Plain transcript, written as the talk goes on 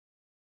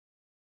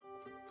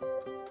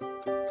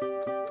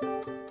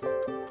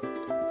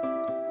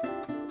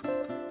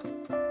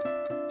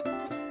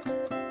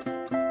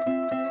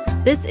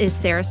This is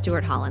Sarah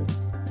Stewart Holland.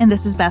 And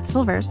this is Beth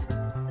Silvers.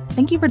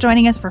 Thank you for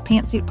joining us for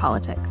Pantsuit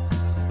Politics.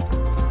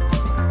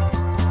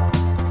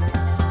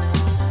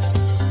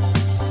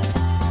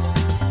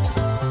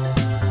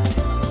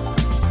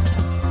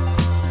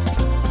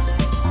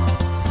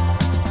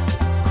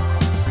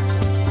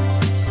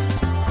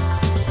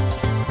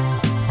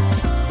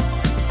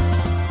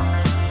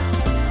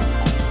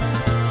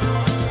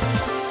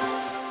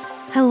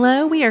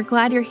 Hello, we are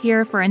glad you're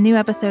here for a new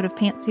episode of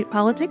Pantsuit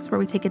Politics, where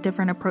we take a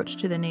different approach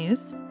to the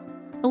news.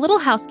 A little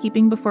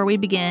housekeeping before we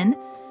begin.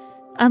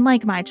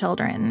 Unlike my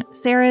children,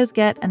 Sarah's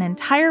get an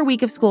entire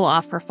week of school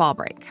off for fall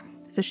break,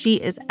 so she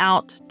is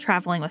out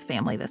traveling with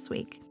family this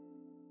week.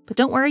 But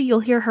don't worry,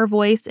 you'll hear her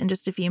voice in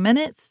just a few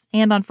minutes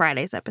and on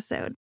Friday's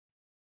episode.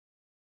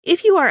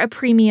 If you are a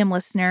premium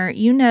listener,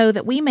 you know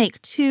that we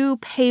make 2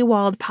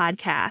 paywalled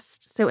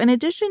podcasts. So in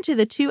addition to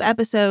the 2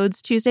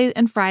 episodes, Tuesday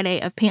and Friday,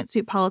 of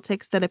Pantsuit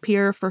Politics that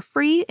appear for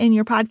free in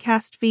your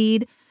podcast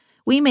feed,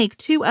 we make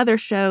 2 other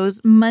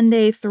shows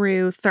Monday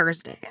through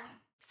Thursday.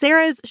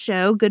 Sarah's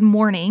show, Good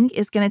Morning,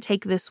 is going to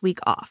take this week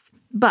off.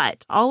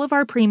 But all of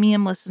our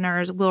premium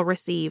listeners will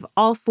receive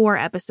all 4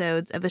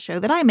 episodes of the show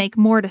that I make,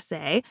 More to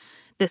Say,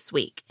 this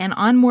week. And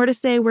on More to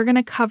Say, we're going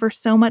to cover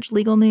so much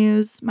legal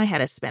news, my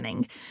head is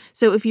spinning.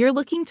 So if you're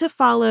looking to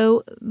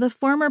follow the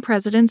former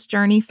president's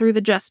journey through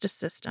the justice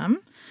system,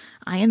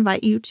 I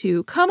invite you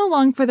to come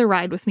along for the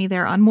ride with me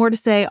there on More to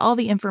Say. All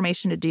the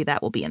information to do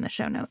that will be in the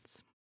show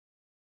notes.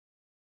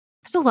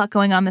 There's a lot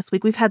going on this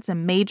week. We've had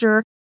some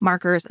major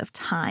markers of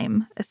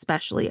time,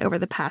 especially over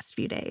the past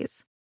few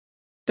days.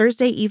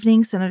 Thursday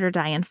evening, Senator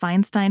Dianne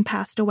Feinstein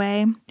passed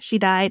away. She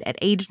died at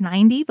age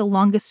 90, the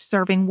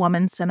longest-serving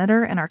woman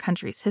senator in our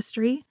country's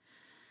history.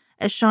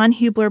 As Sean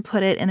Hubler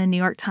put it in a New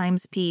York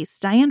Times piece,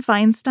 Dianne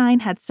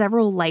Feinstein had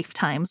several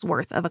lifetimes'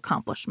 worth of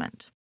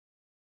accomplishment.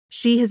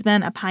 She has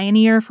been a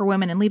pioneer for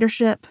women in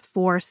leadership,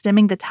 for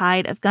stemming the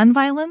tide of gun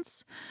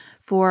violence,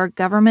 for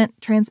government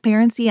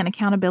transparency and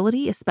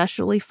accountability,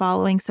 especially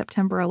following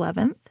September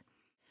 11th.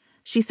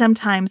 She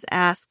sometimes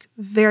asked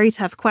very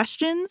tough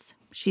questions.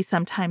 She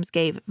sometimes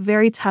gave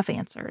very tough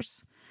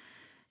answers.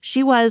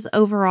 She was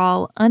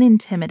overall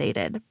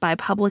unintimidated by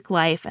public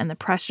life and the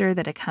pressure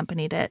that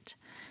accompanied it,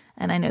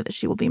 and I know that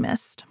she will be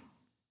missed.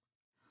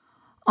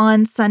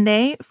 On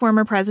Sunday,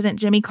 former President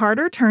Jimmy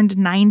Carter turned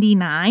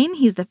 99.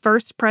 He's the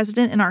first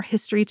president in our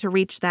history to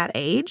reach that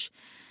age.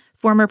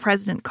 Former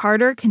President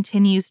Carter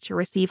continues to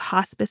receive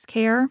hospice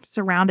care,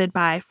 surrounded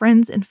by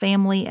friends and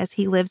family as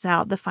he lives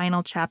out the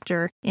final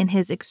chapter in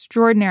his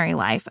extraordinary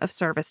life of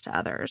service to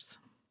others.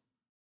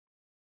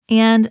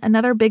 And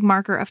another big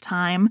marker of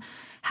time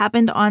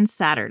happened on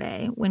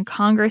Saturday when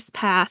Congress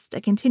passed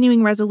a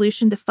continuing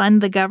resolution to fund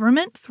the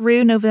government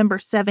through November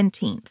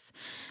 17th.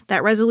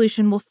 That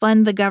resolution will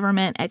fund the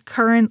government at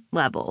current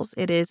levels.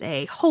 It is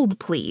a hold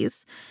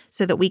please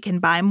so that we can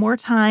buy more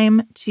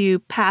time to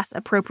pass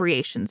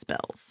appropriations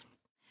bills.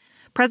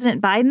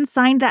 President Biden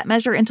signed that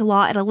measure into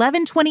law at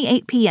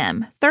 11:28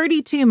 p.m.,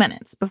 32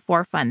 minutes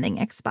before funding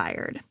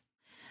expired.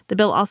 The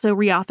bill also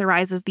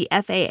reauthorizes the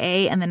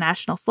FAA and the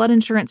National Flood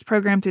Insurance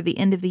Program through the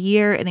end of the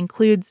year. It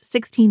includes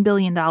 $16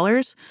 billion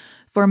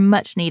for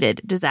much-needed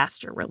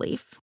disaster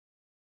relief.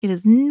 It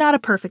is not a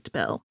perfect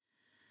bill.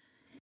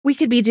 We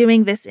could be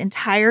doing this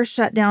entire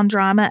shutdown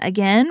drama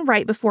again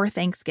right before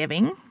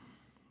Thanksgiving.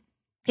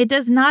 It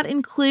does not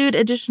include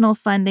additional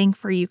funding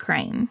for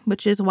Ukraine,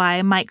 which is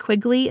why Mike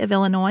Quigley of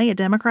Illinois, a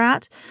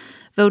Democrat,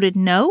 voted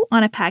no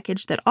on a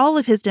package that all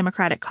of his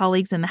Democratic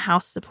colleagues in the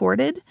House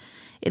supported.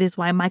 It is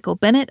why Michael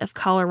Bennet of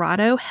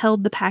Colorado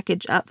held the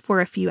package up for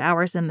a few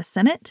hours in the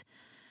Senate.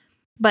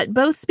 But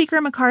both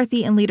Speaker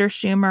McCarthy and Leader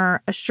Schumer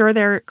assure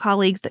their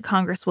colleagues that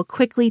Congress will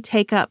quickly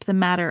take up the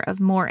matter of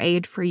more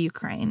aid for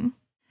Ukraine,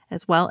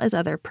 as well as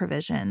other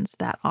provisions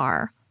that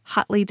are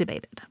hotly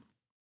debated.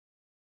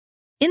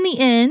 In the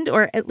end,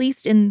 or at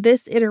least in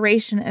this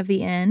iteration of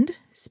the end,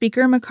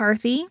 Speaker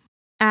McCarthy,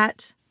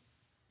 at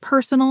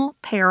personal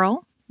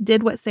peril,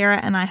 did what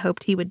Sarah and I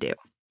hoped he would do.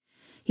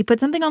 He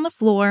put something on the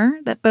floor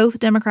that both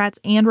Democrats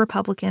and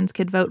Republicans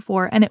could vote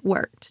for, and it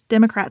worked.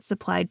 Democrats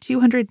supplied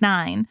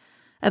 209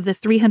 of the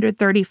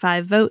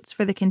 335 votes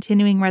for the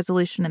continuing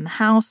resolution in the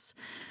House.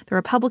 The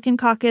Republican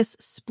caucus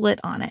split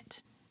on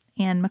it,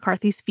 and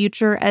McCarthy's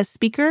future as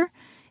Speaker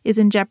is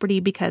in jeopardy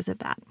because of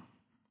that.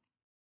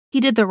 He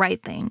did the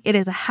right thing. It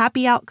is a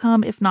happy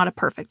outcome, if not a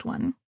perfect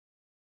one.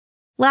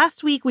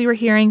 Last week, we were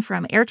hearing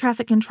from air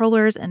traffic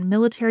controllers and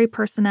military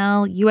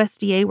personnel,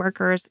 USDA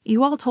workers.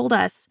 You all told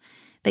us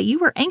that you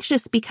were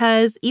anxious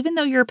because even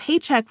though your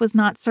paycheck was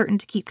not certain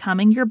to keep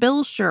coming, your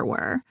bills sure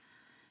were.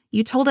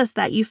 You told us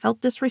that you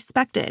felt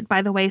disrespected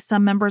by the way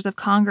some members of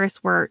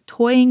Congress were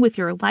toying with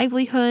your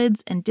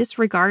livelihoods and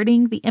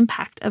disregarding the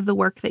impact of the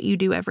work that you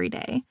do every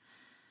day.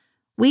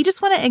 We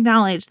just want to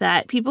acknowledge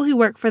that people who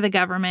work for the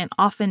government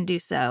often do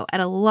so at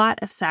a lot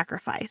of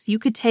sacrifice. You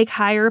could take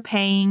higher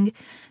paying,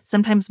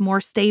 sometimes more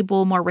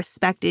stable, more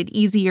respected,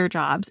 easier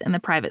jobs in the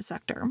private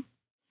sector.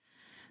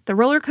 The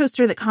roller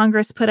coaster that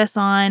Congress put us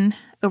on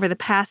over the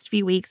past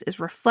few weeks is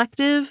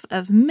reflective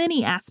of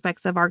many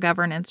aspects of our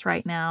governance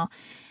right now,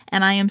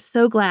 and I am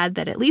so glad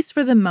that, at least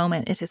for the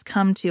moment, it has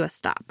come to a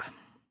stop.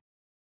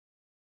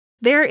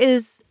 There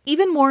is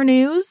even more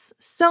news,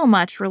 so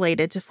much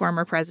related to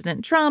former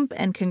President Trump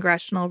and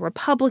congressional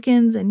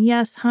Republicans, and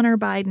yes, Hunter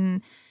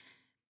Biden.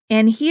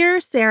 And here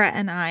Sarah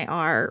and I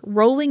are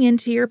rolling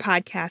into your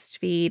podcast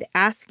feed,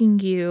 asking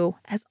you,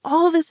 as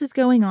all of this is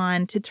going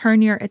on, to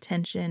turn your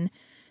attention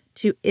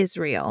to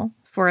Israel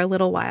for a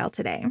little while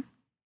today.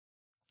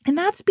 And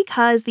that's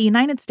because the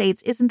United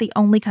States isn't the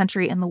only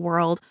country in the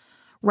world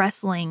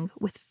wrestling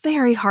with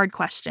very hard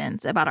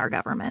questions about our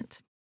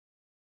government.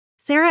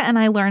 Sarah and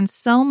I learned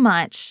so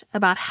much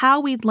about how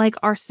we'd like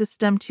our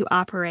system to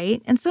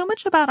operate and so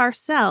much about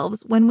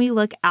ourselves when we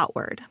look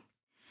outward.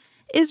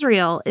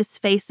 Israel is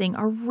facing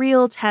a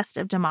real test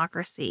of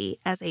democracy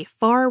as a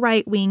far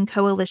right-wing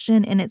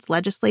coalition in its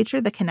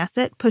legislature, the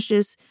Knesset,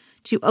 pushes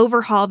to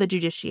overhaul the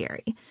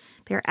judiciary.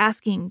 They're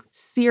asking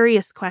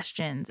serious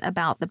questions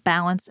about the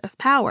balance of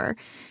power.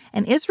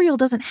 And Israel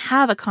doesn't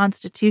have a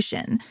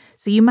constitution.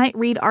 So you might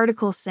read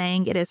articles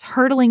saying it is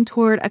hurtling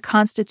toward a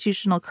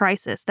constitutional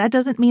crisis. That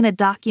doesn't mean a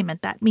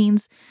document. That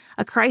means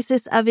a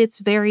crisis of its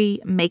very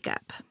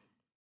makeup.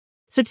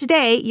 So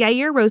today,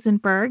 Yair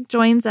Rosenberg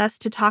joins us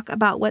to talk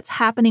about what's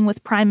happening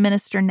with Prime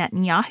Minister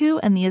Netanyahu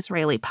and the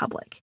Israeli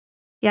public.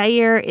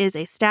 Yair is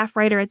a staff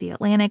writer at The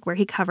Atlantic, where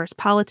he covers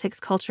politics,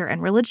 culture,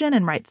 and religion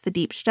and writes the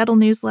Deep Shtetl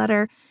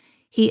newsletter.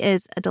 He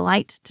is a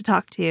delight to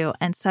talk to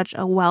and such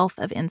a wealth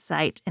of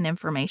insight and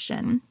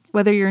information,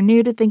 whether you're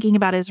new to thinking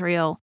about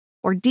Israel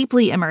or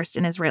deeply immersed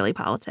in Israeli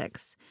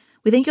politics.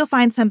 We think you'll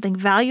find something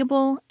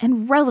valuable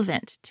and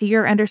relevant to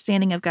your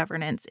understanding of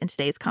governance in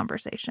today's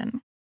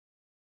conversation.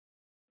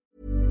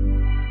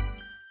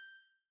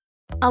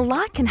 A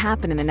lot can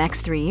happen in the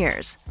next 3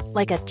 years.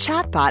 Like a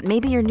chatbot may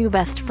be your new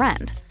best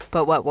friend.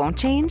 But what won't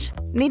change?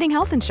 Needing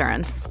health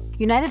insurance.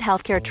 United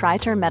Healthcare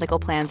Tri-Term Medical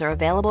Plans are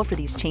available for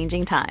these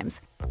changing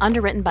times.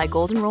 Underwritten by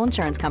Golden Rule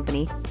Insurance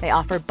Company, they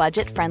offer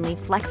budget-friendly,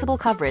 flexible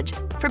coverage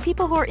for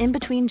people who are in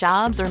between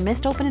jobs or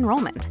missed open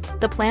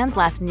enrollment. The plans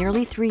last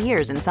nearly 3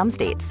 years in some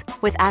states,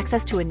 with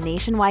access to a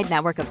nationwide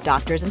network of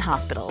doctors and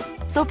hospitals.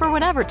 So for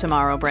whatever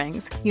tomorrow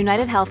brings,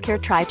 United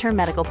Healthcare Tri-Term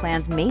Medical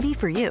Plans may be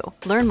for you.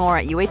 Learn more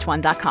at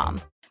uh1.com.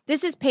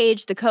 This is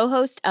Paige, the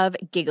co-host of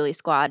Giggly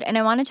Squad, and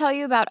I want to tell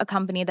you about a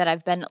company that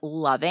I've been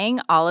loving,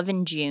 Olive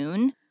 &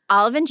 June.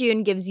 Olive &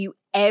 June gives you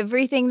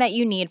everything that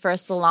you need for a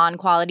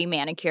salon-quality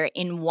manicure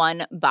in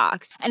one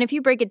box. And if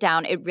you break it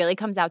down, it really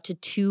comes out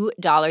to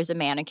 $2 a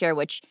manicure,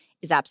 which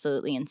is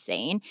absolutely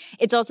insane.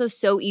 It's also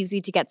so easy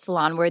to get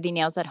salon-worthy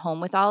nails at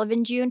home with Olive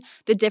 & June.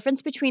 The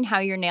difference between how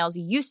your nails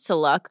used to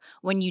look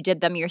when you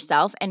did them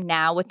yourself and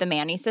now with the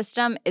Mani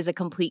system is a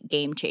complete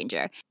game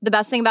changer. The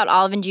best thing about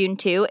Olive & June,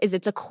 too, is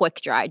it's a quick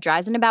dry.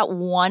 Dries in about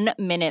 1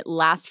 minute,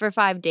 lasts for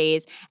 5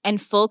 days,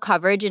 and full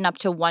coverage in up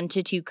to 1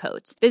 to 2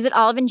 coats. Visit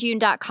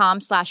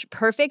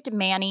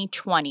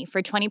oliveandjune.com/perfectmani20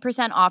 for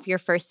 20% off your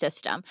first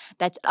system.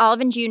 That's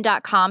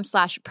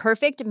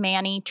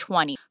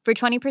oliveandjune.com/perfectmani20 for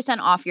 20%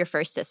 off your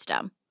first system.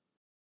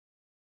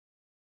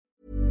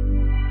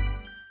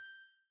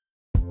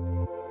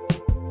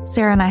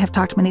 Sarah and I have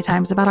talked many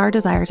times about our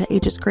desire to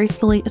age as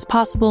gracefully as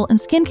possible, and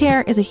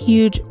skincare is a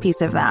huge piece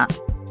of that.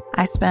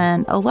 I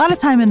spend a lot of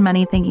time and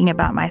money thinking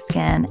about my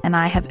skin, and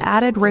I have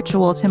added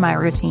Ritual to my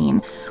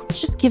routine,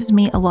 which just gives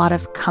me a lot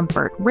of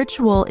comfort.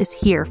 Ritual is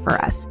here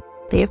for us.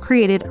 They have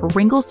created a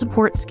wrinkle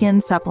support skin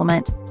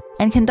supplement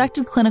and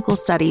conducted clinical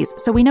studies,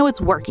 so we know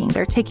it's working.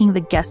 They're taking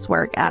the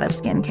guesswork out of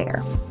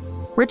skincare.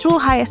 Ritual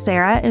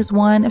Hyacera is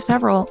one of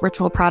several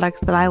Ritual products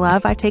that I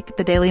love. I take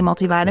the daily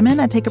multivitamin,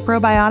 I take a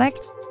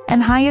probiotic,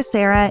 and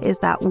Hyacera is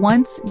that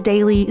once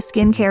daily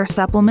skincare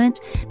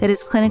supplement that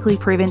is clinically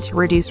proven to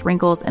reduce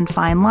wrinkles and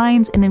fine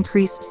lines and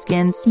increase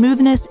skin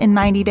smoothness in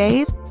 90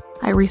 days.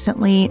 I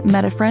recently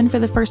met a friend for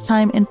the first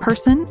time in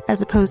person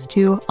as opposed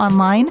to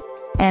online,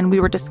 and we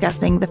were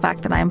discussing the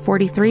fact that I am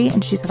 43,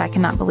 and she said, "I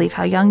cannot believe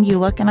how young you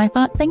look," and I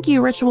thought, thank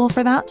you, Ritual,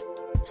 for that.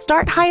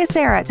 Start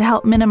Hyacera to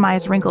help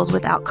minimize wrinkles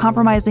without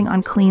compromising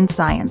on clean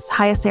science.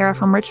 Hyacera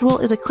from Ritual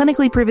is a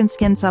clinically proven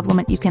skin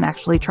supplement you can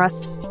actually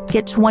trust.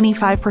 Get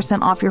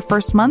 25% off your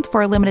first month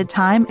for a limited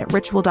time at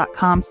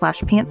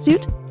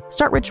ritual.com/pantsuit.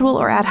 Start Ritual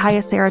or add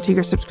Hyacera to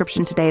your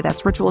subscription today.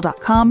 That's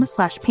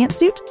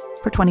ritual.com/pantsuit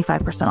for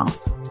 25% off.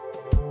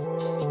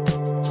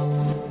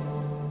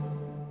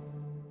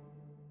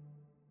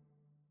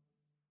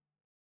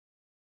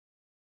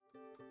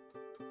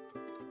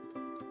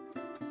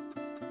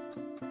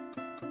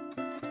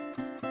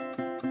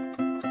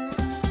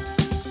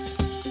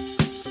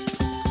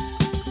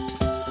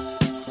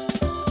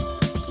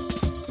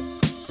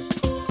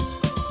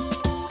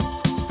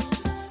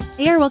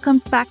 Yair, welcome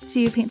back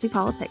to Pantsuit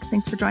Politics.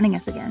 Thanks for joining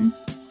us again.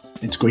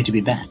 It's great to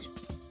be back.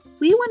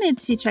 We wanted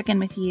to check in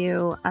with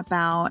you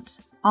about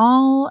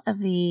all of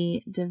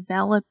the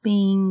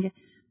developing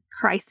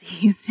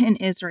crises in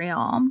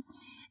Israel.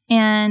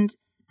 And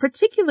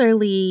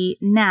particularly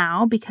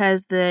now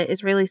because the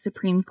Israeli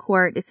Supreme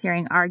Court is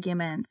hearing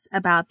arguments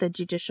about the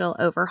judicial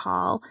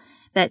overhaul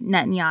that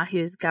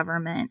Netanyahu's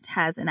government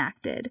has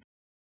enacted.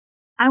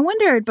 I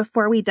wondered,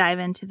 before we dive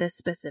into the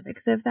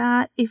specifics of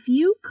that, if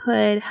you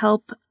could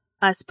help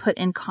us put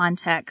in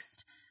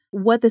context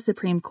what the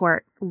Supreme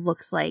Court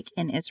looks like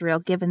in Israel,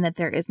 given that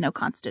there is no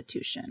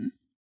constitution.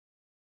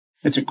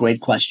 It's a great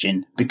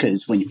question,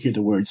 because when you hear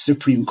the word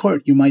Supreme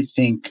Court, you might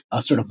think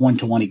a sort of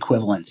one-to-one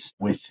equivalence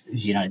with the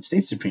United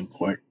States Supreme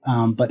Court.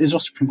 But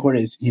Israel's Supreme Court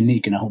is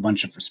unique in a whole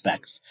bunch of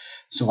respects.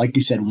 So like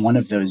you said, one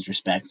of those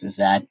respects is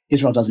that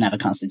Israel doesn't have a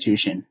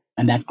constitution,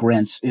 and that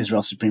grants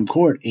Israel's Supreme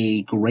Court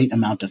a great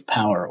amount of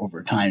power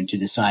over time to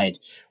decide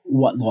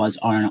what laws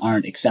are and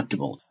aren't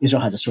acceptable.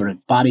 Israel has a sort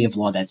of body of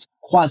law that's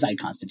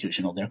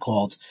quasi-constitutional. They're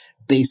called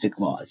basic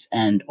laws.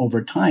 And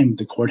over time,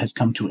 the court has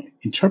come to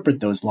interpret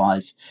those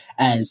laws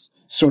as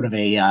sort of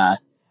a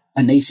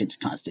nascent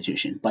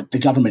constitution. But the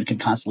government can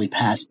constantly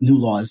pass new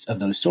laws of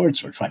those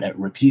sorts or try to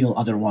repeal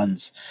other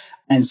ones.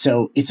 And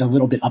so it's a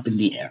little bit up in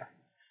the air.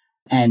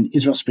 And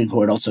Israel's Supreme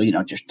Court also,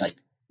 just like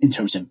in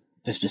terms of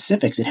the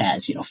specifics, it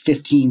has,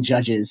 15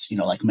 judges,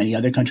 like many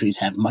other countries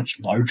have much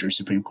larger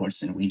Supreme Courts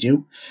than we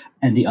do.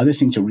 And the other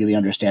thing to really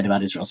understand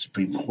about Israel's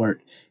Supreme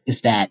Court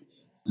is that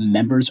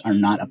members are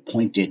not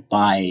appointed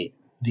by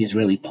the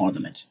Israeli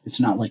parliament. It's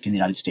not like in the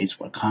United States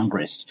where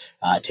Congress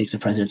takes the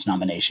president's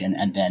nomination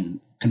and then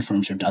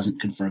confirms or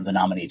doesn't confirm the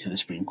nominee to the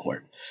Supreme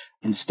Court.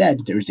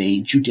 Instead, there's a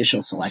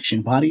judicial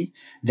selection body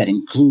that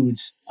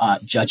includes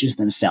judges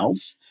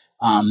themselves,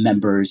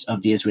 members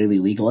of the Israeli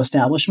legal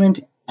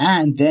establishment,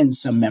 and then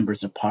some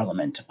members of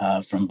parliament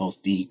from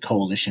both the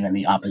coalition and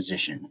the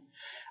opposition.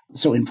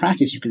 So in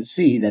practice, you can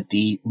see that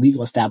the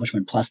legal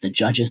establishment plus the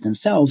judges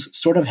themselves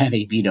sort of have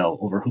a veto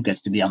over who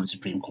gets to be on the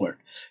Supreme Court.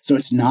 So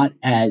it's not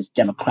as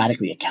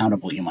democratically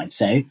accountable, you might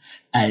say,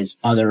 as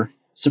other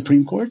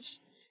Supreme Courts.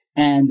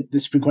 And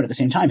the Supreme Court at the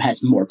same time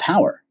has more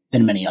power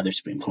than many other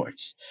Supreme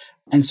Courts.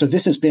 And so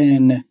this has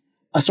been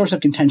a source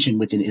of contention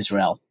within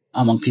Israel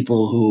among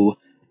people who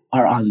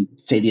are on,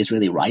 say, the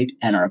Israeli right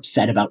and are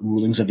upset about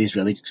rulings of the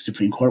Israeli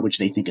Supreme Court, which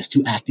they think is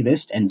too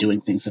activist and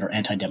doing things that are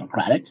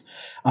anti-democratic.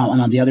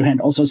 And on the other hand,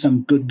 also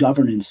some good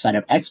governance side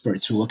of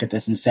experts who look at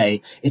this and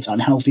say it's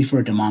unhealthy for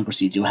a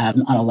democracy to have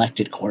an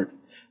unelected court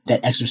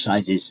that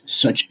exercises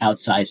such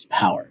outsized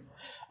power.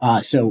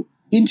 So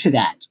into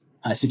that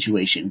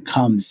situation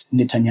comes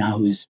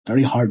Netanyahu's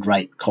very hard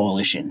right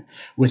coalition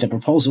with a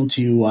proposal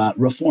to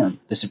reform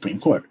the Supreme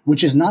Court,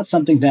 which is not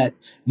something that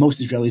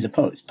most Israelis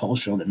oppose. Polls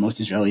show that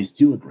most Israelis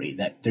do agree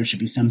that there should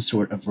be some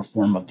sort of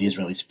reform of the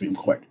Israeli Supreme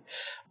Court.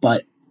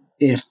 But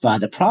if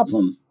the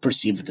problem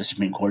perceived with the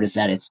Supreme Court is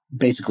that it's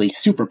basically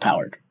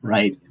superpowered,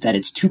 right? That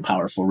it's too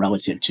powerful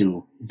relative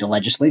to the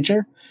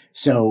legislature.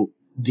 So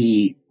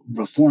the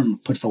reform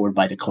put forward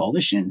by the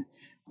coalition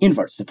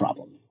inverts the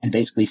problem and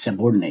basically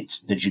subordinates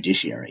the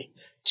judiciary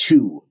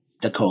to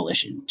the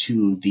coalition,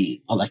 to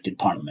the elected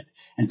parliament,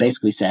 and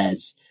basically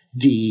says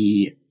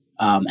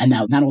and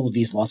now not all of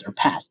these laws are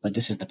passed, but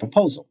this is the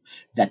proposal,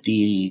 that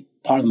the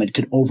parliament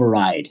could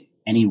override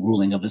any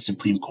ruling of the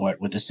Supreme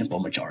Court with a simple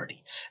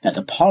majority. That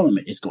the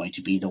parliament is going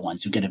to be the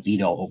ones who get a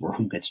veto over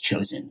who gets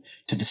chosen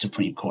to the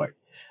Supreme Court.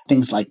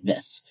 Things like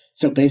this.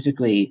 So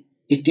basically,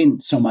 it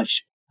didn't so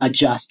much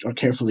adjust or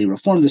carefully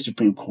reform the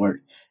Supreme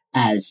Court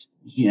as,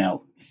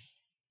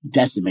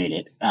 decimate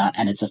it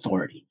and its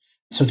authority.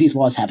 So these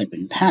laws haven't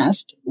been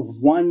passed.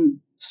 One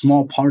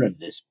small part of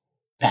this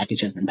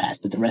package has been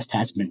passed, but the rest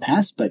hasn't been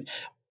passed. But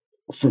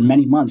for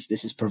many months,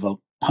 this has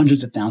provoked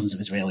hundreds of thousands of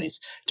Israelis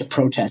to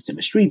protest in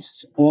the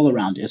streets all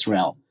around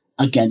Israel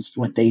against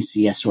what they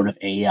see as sort of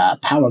a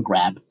power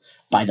grab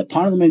by the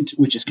parliament,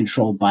 which is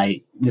controlled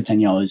by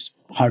Netanyahu's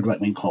hard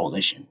right-wing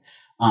coalition.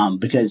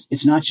 Because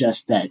it's not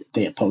just that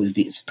they oppose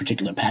this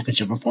particular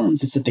package of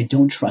reforms, it's that they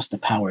don't trust the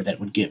power that it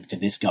would give to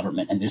this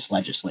government and this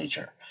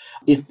legislature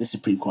if the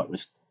Supreme Court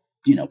was,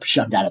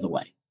 shoved out of the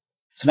way.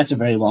 So that's a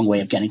very long way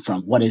of getting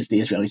from what is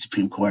the Israeli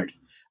Supreme Court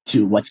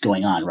to what's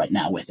going on right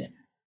now with it.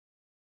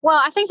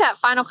 Well, I think that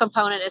final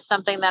component is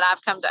something that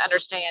I've come to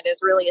understand is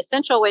really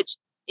essential, which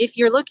if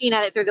you're looking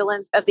at it through the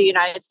lens of the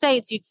United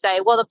States, you'd say,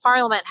 well, the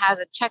parliament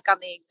has a check on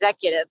the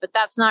executive, but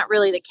that's not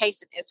really the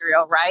case in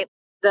Israel, right?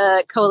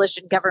 The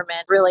coalition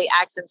government really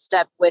acts in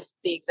step with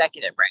the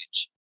executive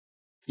branch.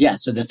 Yeah,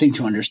 so the thing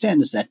to understand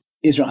is that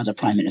Israel has a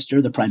prime minister.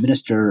 The prime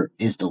minister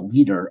is the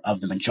leader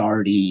of the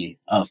majority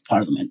of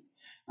parliament,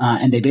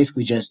 and they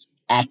basically just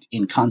act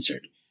in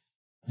concert.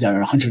 There are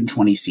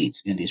 120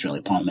 seats in the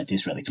Israeli parliament, the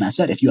Israeli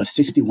Knesset. If you have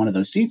 61 of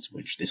those seats,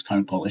 which this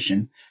current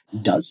coalition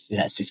does, it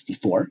has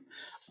 64,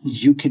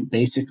 you can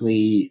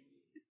basically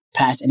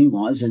pass any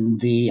laws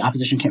and the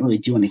opposition can't really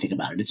do anything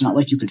about it. It's not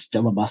like you could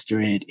filibuster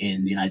it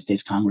in the United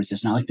States Congress.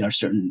 It's not like there are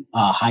certain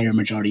higher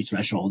majority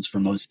thresholds for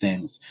most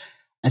things.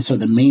 And so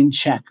the main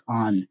check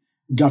on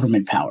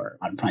government power,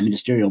 on prime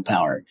ministerial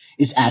power,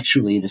 is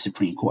actually the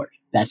Supreme Court.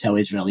 That's how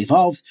Israel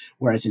evolved.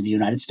 Whereas in the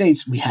United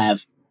States, we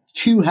have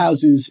two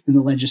houses in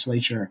the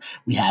legislature.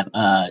 We have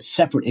a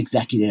separate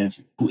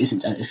executive who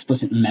isn't an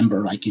explicit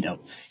member. Like,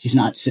 he's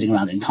not sitting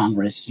around in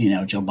Congress.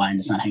 Joe Biden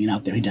is not hanging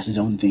out there. He does his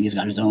own thing. He's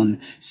got his own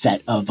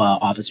set of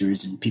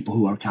officers and people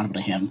who are accountable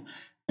to him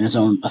and his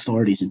own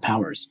authorities and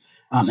powers.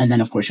 And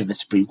then, of course, you have the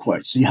Supreme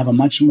Court. So you have a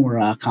much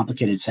more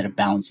complicated set of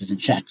balances and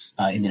checks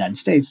in the United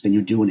States than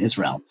you do in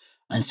Israel.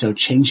 And so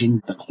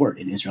changing the court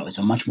in Israel is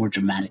a much more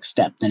dramatic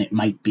step than it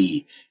might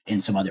be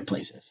in some other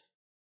places.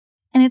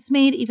 And it's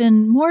made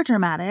even more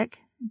dramatic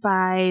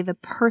by the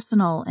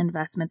personal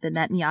investment that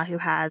Netanyahu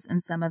has in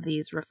some of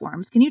these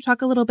reforms. Can you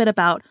talk a little bit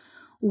about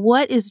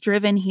what is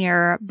driven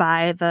here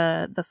by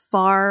the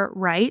far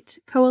right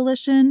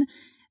coalition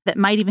that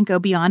might even go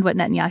beyond what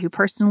Netanyahu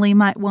personally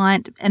might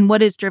want, and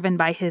what is driven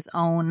by his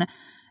own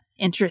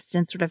interest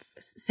in sort of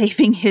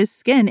saving his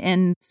skin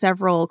in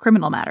several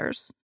criminal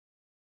matters?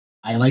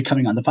 I like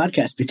coming on the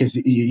podcast because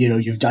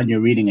you've done your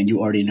reading and you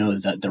already know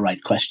the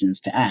right questions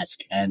to ask,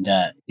 and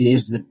it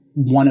is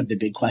one of the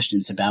big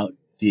questions about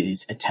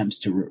these attempts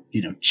to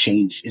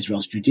change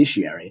Israel's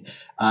judiciary.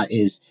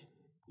 Is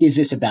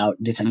this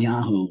about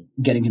Netanyahu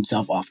getting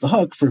himself off the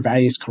hook for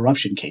various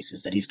corruption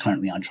cases that he's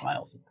currently on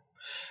trial for?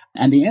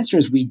 And the answer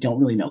is we don't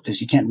really know because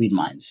you can't read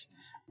minds.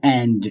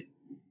 And,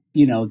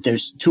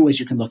 there's two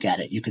ways you can look at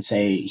it. You could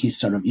say he's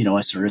sort of,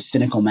 a sort of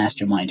cynical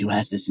mastermind who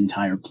has this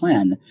entire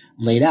plan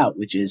laid out,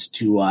 which is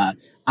to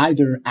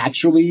either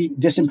actually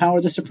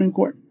disempower the Supreme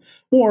Court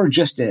or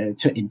just to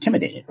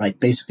intimidate it, right?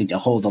 Basically to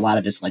hold a lot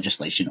of this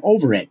legislation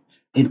over it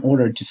in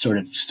order to sort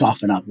of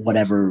soften up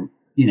whatever,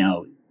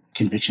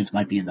 convictions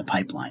might be in the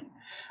pipeline.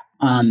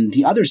 On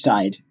the other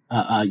side,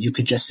 you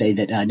could just say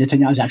that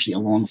Netanyahu is actually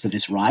along for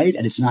this ride,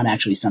 and it's not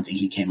actually something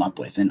he came up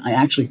with. And I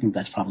actually think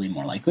that's probably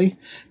more likely,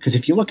 because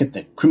if you look at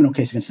the criminal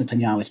case against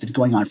Netanyahu, it's been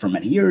going on for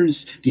many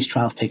years. These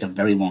trials take a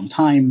very long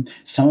time.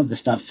 Some of the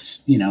stuff,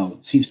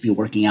 seems to be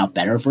working out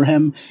better for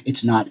him.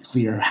 It's not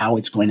clear how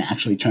it's going to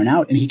actually turn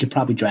out, and he could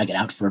probably drag it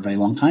out for a very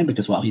long time,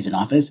 because while he's in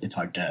office, it's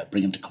hard to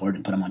bring him to court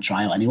and put him on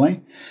trial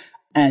anyway.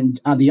 And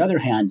on the other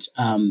hand,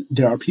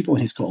 there are people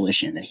in his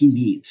coalition that he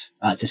needs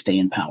to stay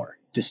in power,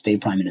 to stay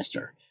prime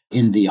minister,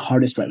 in the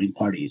hardest right-wing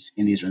parties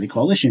in the Israeli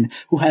coalition,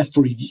 who have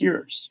for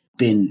years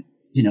been,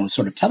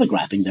 sort of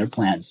telegraphing their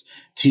plans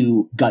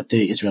to gut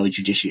the Israeli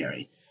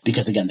judiciary,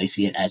 because again, they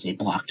see it as a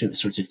block to the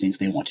sorts of things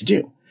they want to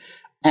do.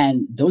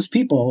 And those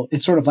people,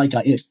 it's sort of like,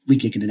 if we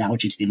give an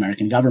analogy to the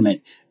American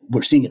government,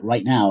 we're seeing it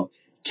right now.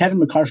 Kevin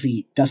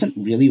McCarthy doesn't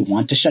really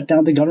want to shut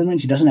down the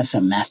government. He doesn't have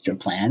some master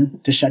plan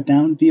to shut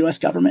down the U.S.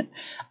 government,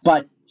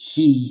 but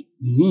he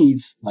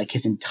needs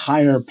his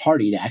entire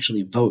party to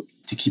actually vote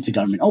to keep the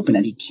government open.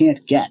 And he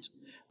can't get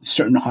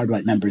certain hard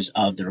right members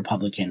of the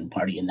Republican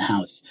Party in the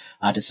House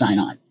to sign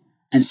on.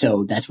 And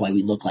so that's why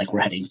we look like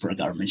we're heading for a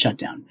government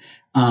shutdown.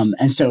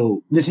 And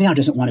so Netanyahu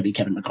doesn't want to be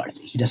Kevin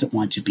McCarthy. He doesn't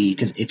want to be,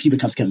 because if he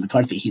becomes Kevin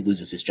McCarthy, he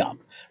loses his job,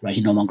 right?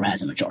 He no longer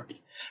has a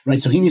majority,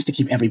 right? So he needs to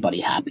keep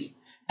everybody happy.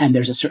 And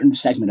there's a certain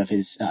segment of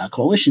his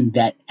coalition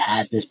that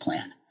has this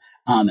plan.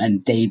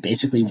 And they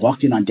basically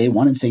walked in on day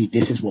one and say,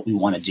 this is what we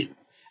want to do.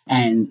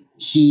 And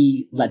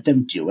he let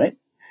them do it.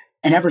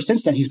 And ever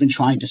since then, he's been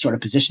trying to sort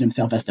of position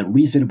himself as the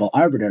reasonable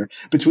arbiter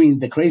between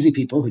the crazy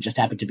people who just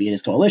happen to be in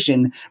his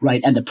coalition,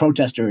 right, and the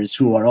protesters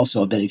who are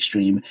also a bit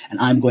extreme. And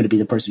I'm going to be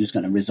the person who's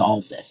going to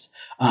resolve this.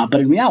 But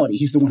in reality,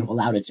 he's the one who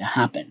allowed it to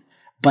happen.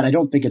 But I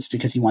don't think it's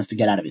because he wants to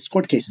get out of his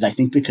court cases. I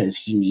think because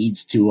he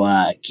needs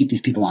to keep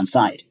these people on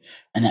side.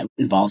 And that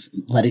involves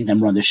letting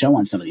them run the show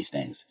on some of these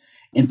things.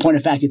 In point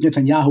of fact, if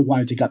Netanyahu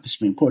wanted to gut the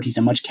Supreme Court, he's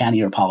a much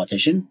cannier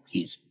politician.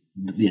 He's,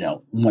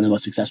 one of the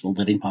most successful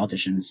living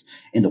politicians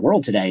in the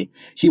world today.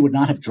 He would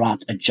not have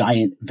dropped a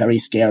giant, very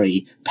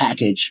scary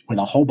package with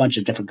a whole bunch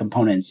of different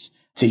components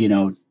to,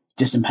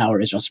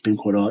 disempower Israel's Supreme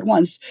Court all at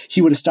once.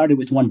 He would have started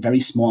with one very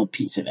small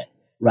piece of it,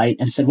 right?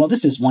 And said, well,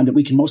 this is one that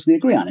we can mostly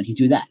agree on. And he'd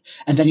do that.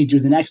 And then he'd do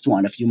the next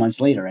one a few months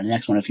later and the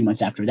next one a few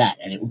months after that.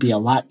 And it would be a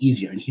lot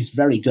easier. And he's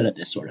very good at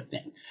this sort of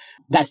thing.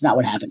 That's not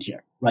what happened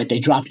here, right? They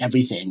dropped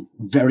everything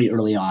very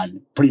early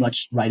on, pretty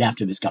much right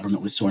after this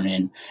government was sworn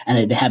in,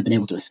 and they haven't been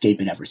able to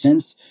escape it ever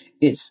since.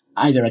 It's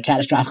either a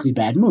catastrophically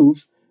bad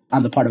move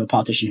on the part of a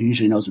politician who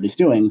usually knows what he's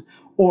doing,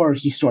 or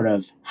he sort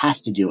of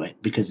has to do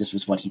it because this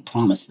was what he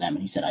promised them.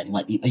 And he said, I'd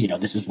let you,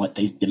 this is what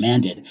they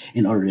demanded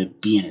in order to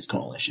be in his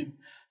coalition.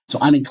 So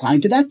I'm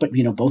inclined to that, but,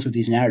 both of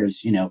these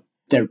narratives,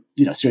 they're,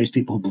 serious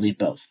people who believe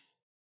both.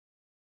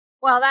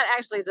 Well, that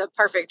actually is a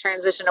perfect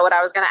transition to what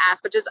I was going to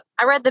ask, which is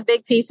I read the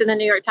big piece in the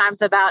New York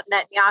Times about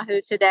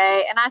Netanyahu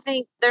today. And I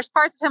think there's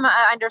parts of him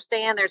I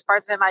understand. There's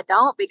parts of him I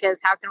don't,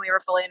 because how can we ever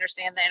fully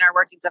understand the inner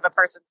workings of a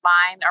person's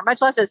mind, or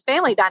much less his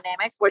family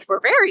dynamics, which were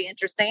very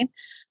interesting.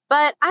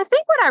 But I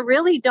think what I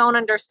really don't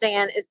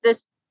understand is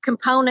this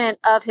component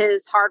of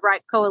his hard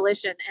right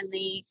coalition and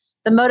the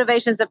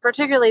motivations of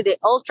particularly the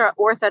ultra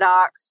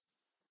Orthodox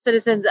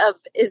citizens of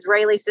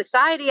Israeli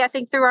society. I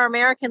think through our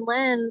American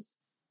lens,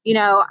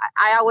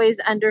 I always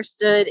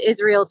understood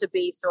Israel to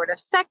be sort of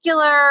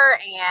secular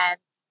and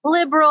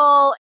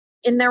liberal.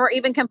 And there were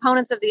even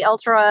components of the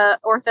ultra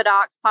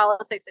Orthodox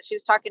politics that she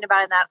was talking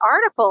about in that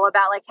article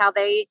about how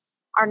they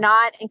are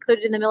not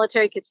included in the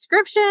military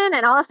conscription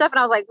and all that stuff. And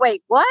I was like,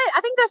 wait, what?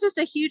 I think that's just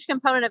a huge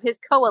component of his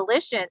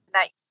coalition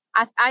that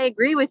I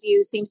agree with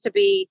you seems to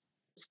be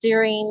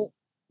steering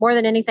more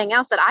than anything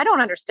else that I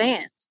don't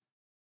understand.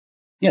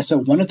 Yeah, so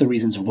one of the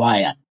reasons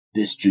why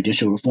this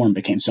judicial reform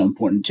became so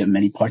important to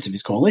many parts of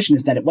his coalition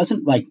is that it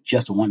wasn't like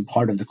just one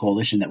part of the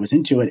coalition that was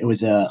into it. It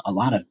was a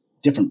lot of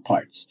different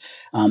parts.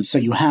 So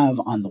you have,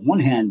 on the one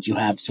hand, you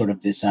have sort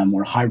of this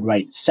more hard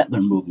right settler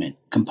movement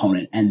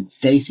component, and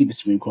they see the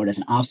Supreme Court as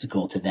an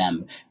obstacle to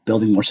them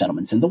building more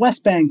settlements in the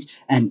West Bank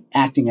and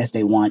acting as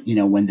they want,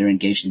 when they're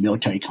engaged in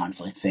military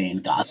conflict, say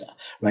in Gaza,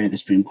 right? And the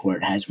Supreme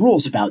Court has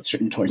rules about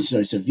certain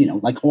sorts of,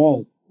 like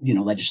all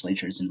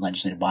legislatures and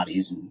legislative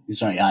bodies and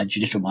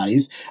judicial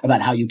bodies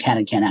about how you can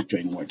and can't act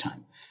during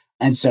wartime.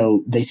 And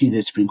so they see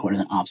the Supreme Court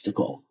as an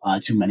obstacle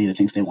to many of the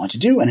things they want to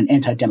do and an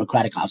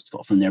anti-democratic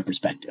obstacle from their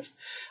perspective.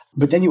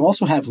 But then you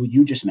also have what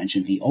you just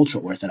mentioned, the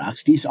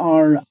ultra-Orthodox. These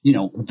are,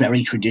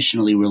 very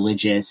traditionally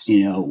religious,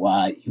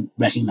 you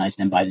recognize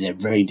them by their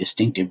very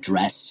distinctive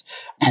dress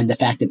and the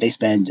fact that they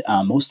spend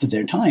most of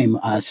their time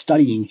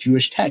studying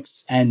Jewish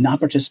texts and not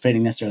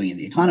participating necessarily in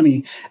the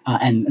economy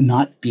and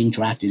not being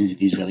drafted into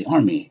the Israeli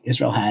army.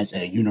 Israel has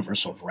a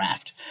universal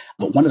draft.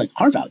 But one of the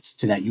carve-outs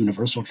to that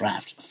universal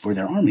draft for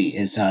their army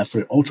is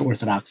for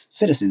ultra-Orthodox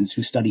citizens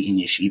who study in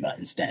yeshiva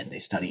instead. They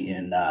study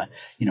in,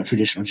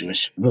 traditional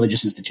Jewish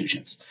religious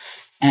institutions.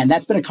 And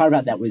that's been a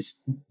carve-out that was,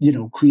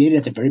 created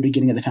at the very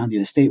beginning of the founding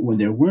of the state when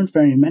there weren't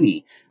very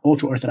many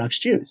ultra-Orthodox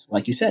Jews.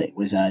 Like you said,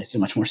 it's a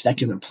much more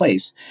secular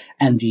place.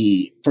 And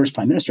the first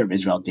prime minister of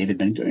Israel, David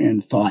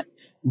Ben-Gurion, thought,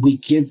 we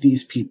give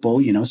these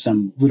people,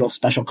 some little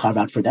special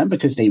carve-out for them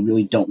because they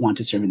really don't want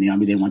to serve in the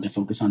army. They want to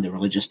focus on their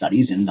religious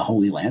studies in the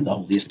Holy Land, the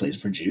holiest place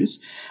for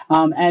Jews.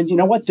 And you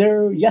know what?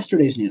 They're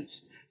yesterday's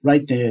news,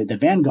 right? The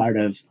vanguard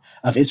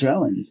of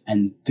Israel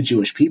and the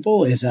Jewish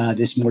people is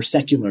this more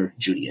secular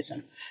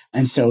Judaism.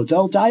 And so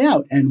they'll die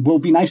out and we'll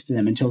be nice to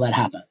them until that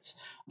happens.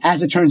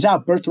 As it turns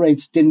out, birth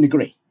rates didn't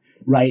agree,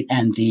 right?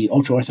 And the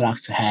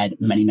ultra-Orthodox had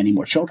many, many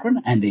more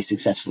children, and they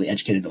successfully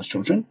educated those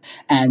children.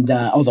 And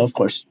although, of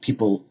course,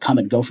 people come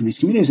and go from these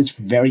communities, it's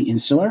very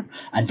insular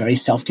and very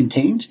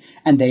self-contained,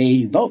 and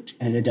they vote.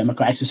 And in a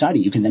democratic society,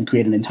 you can then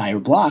create an entire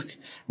bloc,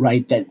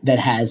 right, that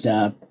has,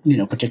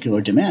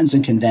 particular demands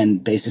and can then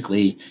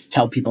basically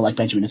tell people like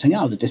Benjamin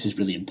Netanyahu that this is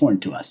really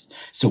important to us.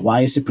 So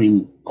why is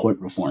Supreme Court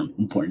reform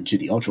important to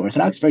the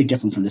ultra-Orthodox? Very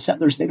different from the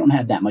settlers. They don't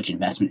have that much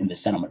investment in the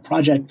settlement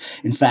project.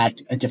 In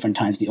fact, at different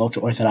times, the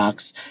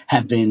ultra-Orthodox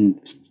have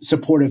been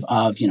supportive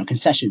of,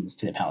 concessions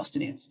to the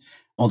Palestinians,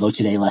 although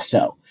today less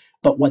so.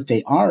 But what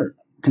they are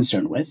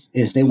concerned with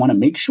is they want to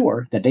make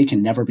sure that they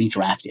can never be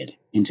drafted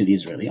into the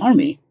Israeli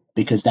army,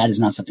 because that is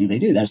not something they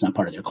do. That is not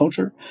part of their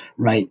culture,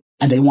 right?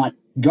 And they want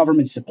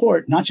government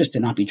support, not just to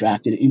not be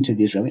drafted into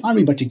the Israeli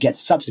army, but to get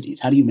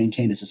subsidies. How do you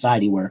maintain a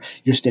society where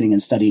you're sitting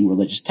and studying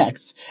religious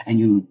texts and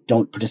you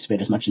don't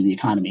participate as much in the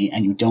economy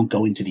and you don't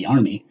go into the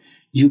army?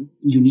 You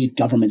need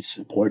government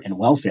support and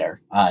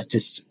welfare to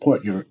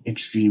support your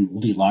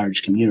extremely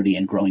large community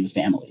and growing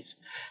families.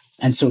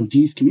 And so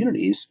these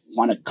communities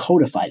want to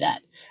codify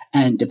that.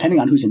 And depending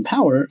on who's in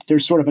power,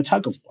 there's sort of a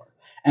tug of war.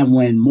 And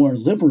when more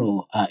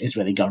liberal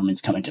Israeli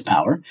governments come into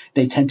power,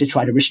 they tend to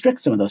try to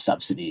restrict some of those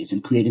subsidies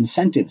and create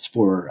incentives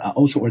for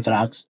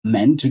ultra-Orthodox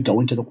men to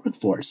go into the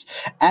workforce.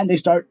 And they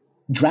start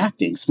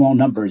drafting small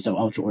numbers of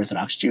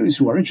ultra-Orthodox Jews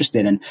who are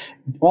interested. And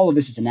all of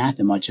this is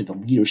anathema to the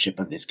leadership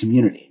of this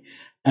community.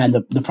 And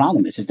the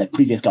problem is that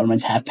previous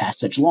governments have passed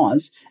such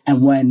laws.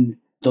 And when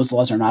those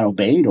laws are not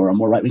obeyed, or a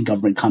more right-wing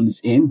government comes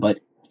in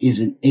but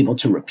isn't able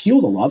to repeal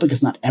the law,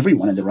 because not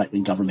everyone in the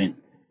right-wing government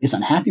is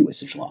unhappy with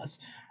such laws,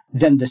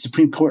 then the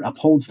Supreme Court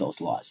upholds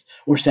those laws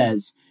or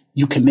says,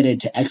 you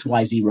committed to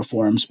XYZ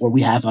reforms, or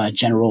we have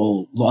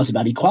general laws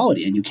about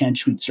equality and you can't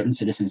treat certain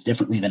citizens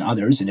differently than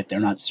others. And if they're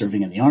not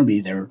serving in the army,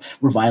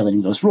 we're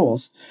violating those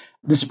rules.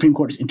 The Supreme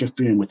Court is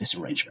interfering with this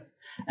arrangement.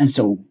 And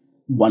so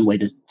one way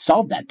to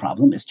solve that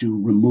problem is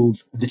to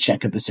remove the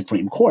check of the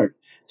Supreme Court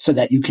so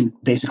that you can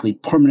basically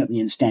permanently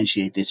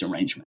instantiate this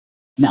arrangement.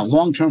 Now,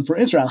 long-term for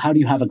Israel, how do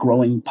you have a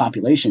growing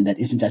population that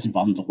isn't as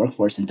involved in the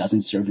workforce and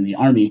doesn't serve in the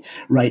army,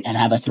 right, and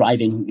have a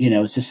thriving,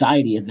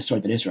 society of the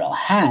sort that Israel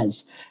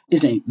has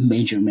is a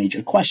major,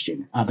 major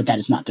question. But that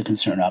is not the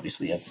concern,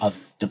 obviously, of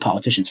the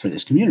politicians for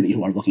this community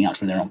who are looking out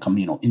for their own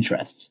communal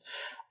interests.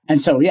 And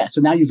so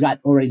now you've got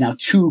already now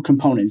two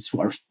components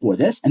who are for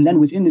this. And then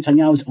within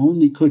Netanyahu's own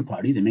Likud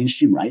party, the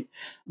mainstream right,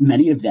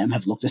 many of them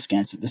have looked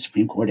askance at the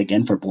Supreme Court,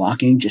 again, for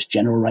blocking just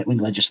general right-wing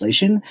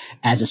legislation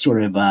as a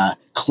sort of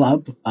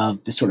club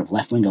of the sort of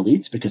left-wing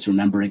elites. Because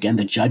remember, again,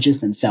 the judges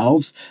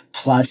themselves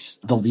plus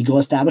the legal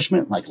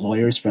establishment, like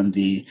lawyers from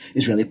the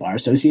Israeli Bar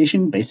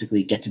Association,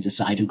 basically get to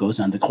decide who goes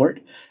on the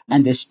court.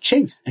 And this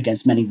chafes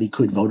against many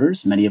Likud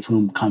voters, many of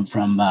whom come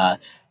from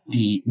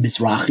the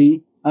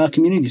Mizrahi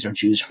community. These are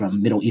Jews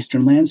from Middle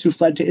Eastern lands who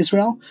fled to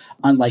Israel,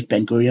 unlike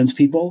Ben-Gurion's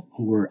people,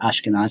 who were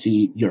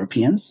Ashkenazi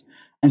Europeans.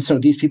 And so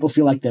these people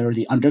feel like they're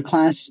the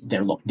underclass.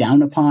 They're looked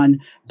down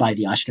upon by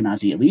the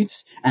Ashkenazi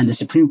elites. And the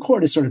Supreme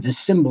Court is sort of the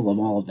symbol of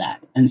all of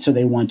that. And so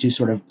they want to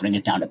sort of bring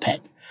it down a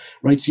peg.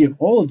 right? So you have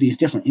all of these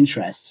different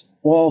interests,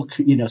 all,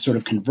 sort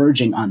of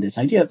converging on this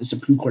idea that the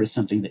Supreme Court is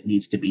something that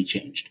needs to be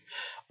changed.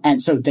 And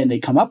so then they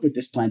come up with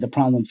this plan. The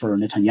problem for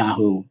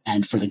Netanyahu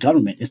and for the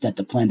government is that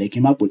the plan they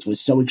came up with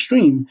was so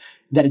extreme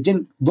that it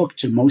didn't look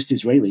to most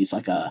Israelis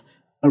like a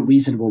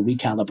reasonable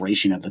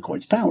recalibration of the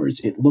court's powers.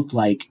 It looked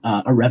like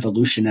a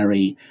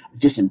revolutionary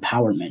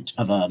disempowerment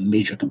of a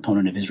major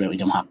component of Israeli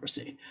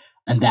democracy.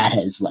 And that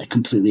has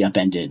completely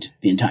upended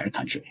the entire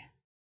country.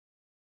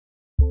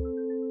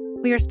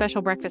 We are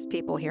special breakfast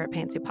people here at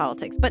Pantsuit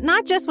Politics, but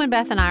not just when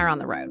Beth and I are on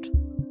the road.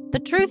 The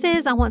truth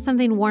is, I want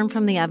something warm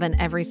from the oven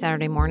every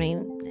Saturday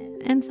morning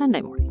and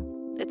Sunday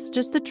morning. It's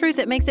just the truth.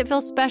 It makes it feel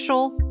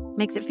special,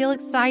 makes it feel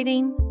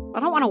exciting. I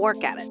don't want to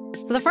work at it.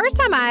 So the first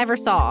time I ever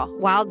saw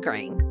wild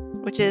grain,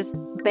 which is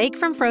bake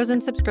from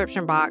frozen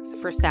subscription box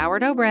for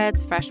sourdough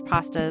breads, fresh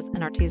pastas,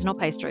 and artisanal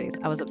pastries,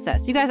 I was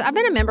obsessed. You guys, I've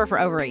been a member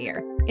for over a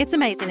year. It's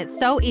amazing. It's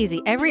so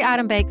easy. Every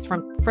item bakes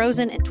from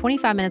frozen in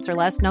 25 minutes or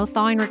less, no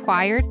thawing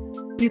required.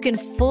 You can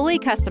fully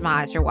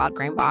customize your wild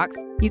grain box.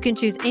 You can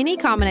choose any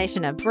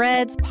combination of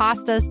breads,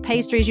 pastas,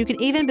 pastries. You can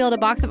even build a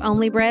box of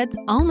only breads,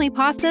 only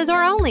pastas,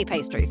 or only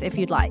pastries if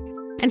you'd like.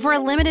 And for a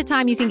limited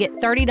time, you can get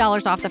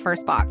 $30 off the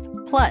first box,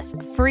 plus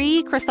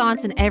free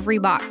croissants in every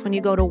box when you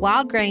go to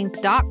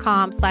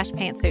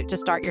wildgrain.com/pantsuit to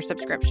start your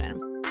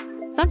subscription.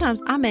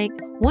 Sometimes I make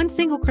one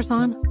single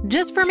croissant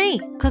just for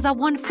me because I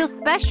want to feel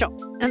special,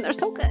 and they're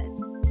so good.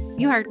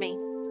 You heard me.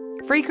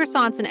 Free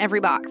croissants in every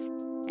box.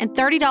 And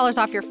 $30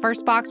 off your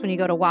first box when you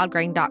go to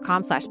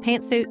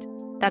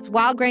wildgrain.com/pantsuit. That's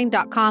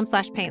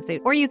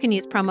wildgrain.com/pantsuit. Or you can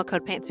use promo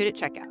code pantsuit at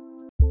checkout.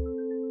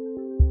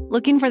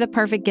 Looking for the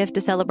perfect gift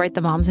to celebrate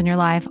the moms in your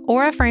life?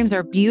 Aura frames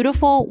are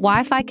beautiful,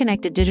 Wi-Fi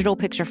connected digital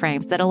picture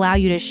frames that allow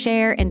you to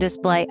share and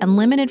display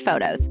unlimited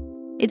photos.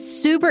 It's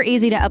super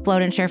easy to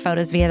upload and share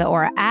photos via the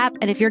Aura app.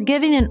 And if you're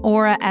giving an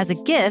Aura as a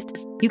gift,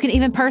 you can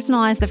even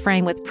personalize the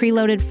frame with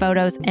preloaded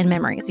photos and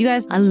memories. You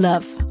guys, I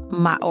love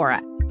my Aura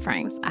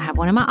frames. I have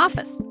one in my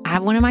office. I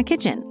have one in my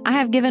kitchen. I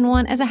have given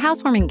one as a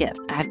housewarming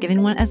gift. I have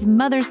given one as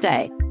Mother's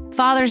Day,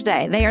 Father's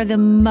Day. They are the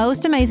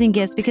most amazing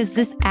gifts because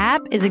this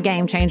app is a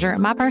game changer,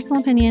 in my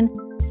personal opinion,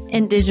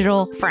 in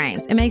digital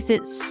frames. It makes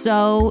it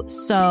so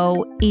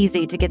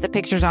easy to get the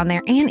pictures on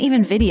there and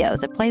even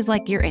videos. It plays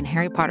like you're in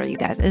Harry Potter, you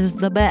guys. It is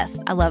the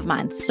best. I love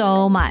mine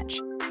so much.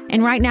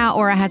 And right now,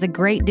 Aura has a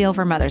great deal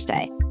for Mother's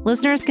Day.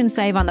 Listeners can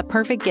save on the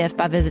perfect gift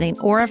by visiting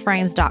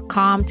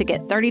auraframes.com to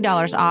get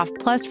 $30 off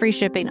plus free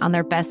shipping on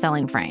their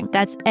best-selling frame.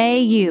 That's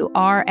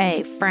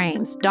AURA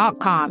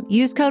frames.com.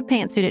 Use code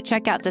pantsuit at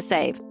checkout to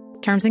save.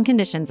 Terms and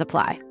conditions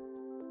apply.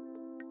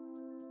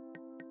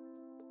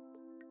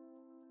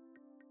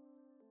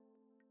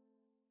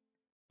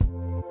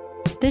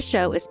 This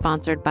show is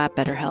sponsored by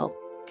BetterHelp.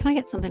 Can I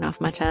get something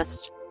off my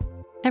chest?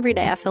 Every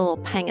day I feel a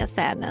little pang of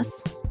sadness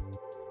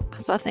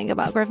because I think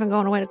about Griffin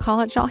going away to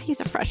college. Y'all,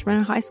 he's a freshman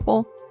in high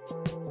school.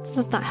 This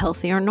is not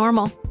healthy or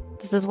normal.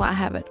 This is why I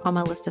have it on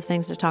my list of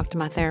things to talk to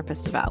my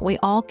therapist about. We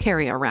all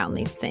carry around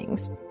these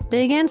things,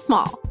 big and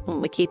small. When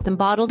we keep them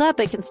bottled up,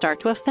 it can start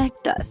to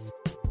affect us.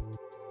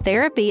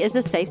 Therapy is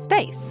a safe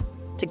space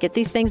to get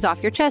these things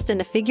off your chest and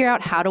to figure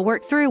out how to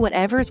work through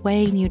whatever's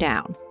weighing you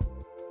down.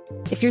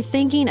 If you're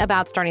thinking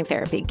about starting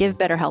therapy, give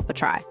BetterHelp a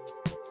try.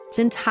 It's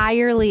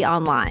entirely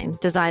online,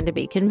 designed to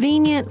be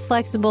convenient,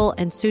 flexible,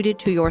 and suited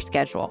to your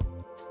schedule.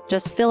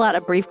 Just fill out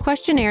a brief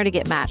questionnaire to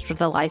get matched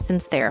with a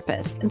licensed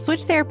therapist and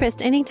switch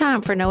therapists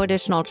anytime for no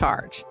additional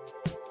charge.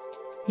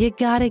 You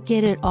gotta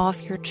get it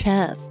off your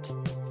chest.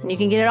 And you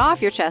can get it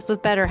off your chest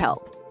with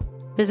BetterHelp.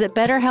 Visit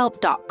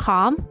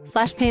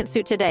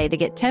betterhelp.com/pantsuit today to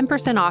get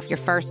 10% off your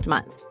first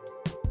month.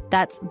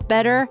 That's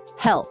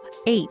BetterHelp,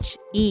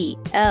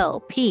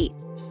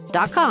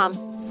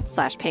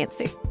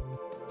 HELP.com/pantsuit.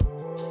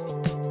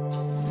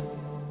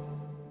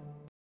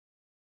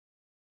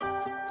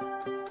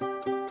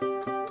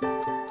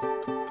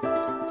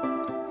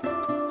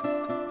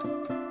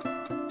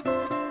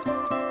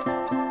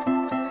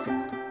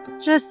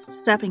 Just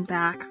stepping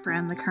back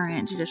from the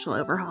current judicial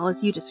overhaul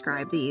as you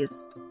describe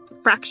these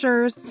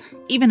fractures,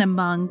 even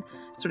among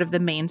sort of the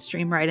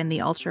mainstream right and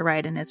the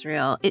ultra-right in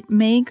Israel, it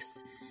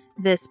makes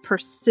this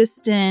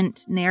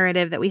persistent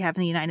narrative that we have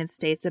in the United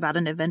States about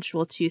an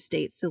eventual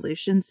two-state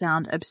solution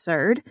sound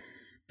absurd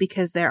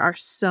because there are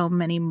so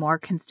many more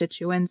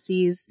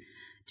constituencies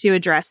to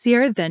address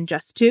here than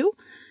just two.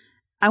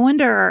 I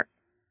wonder,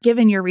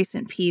 given your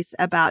recent piece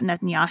about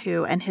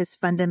Netanyahu and his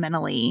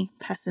fundamentally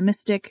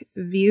pessimistic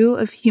view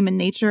of human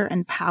nature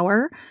and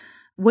power,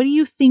 what do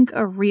you think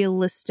a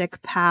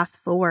realistic path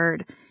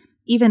forward,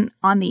 even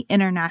on the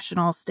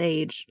international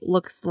stage,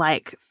 looks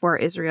like for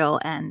Israel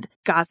and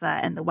Gaza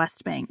and the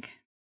West Bank?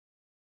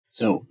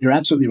 So you're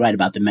absolutely right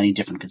about the many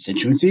different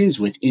constituencies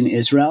within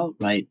Israel,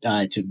 right?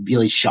 To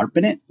really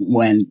sharpen it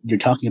when you're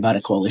talking about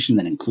a coalition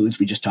that includes,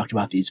 we just talked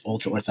about these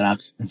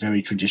ultra-Orthodox,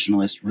 very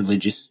traditionalist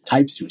religious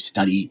types who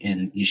study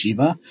in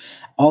yeshiva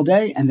all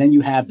day. And then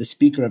you have the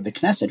Speaker of the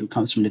Knesset who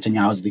comes from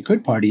Netanyahu's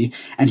Likud party,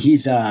 and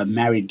he's a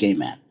married gay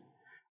man.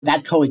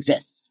 That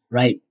coexists,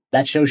 right?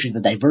 That shows you the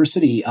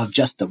diversity of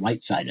just the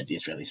right side of the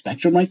Israeli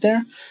spectrum right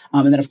there.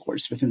 And then, of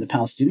course, within the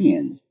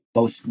Palestinians,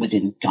 both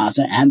within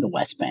Gaza and the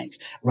West Bank,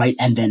 right?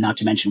 And then not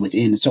to mention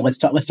within, so let's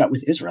start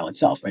with Israel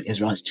itself, right?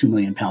 Israel has 2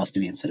 million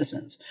Palestinian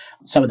citizens.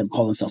 Some of them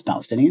call themselves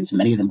Palestinians.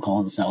 Many of them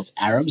call themselves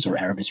Arabs or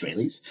Arab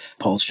Israelis.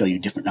 Polls show you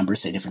different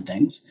numbers, say different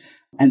things.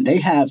 And they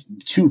have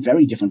 2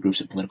 very different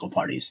groups of political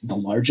parties. The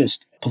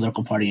largest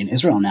political party in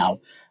Israel now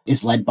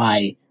is led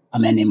by a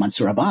man named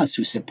Mansour Abbas,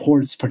 who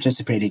supports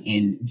participating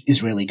in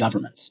Israeli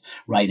governments,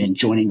 right? And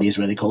joining the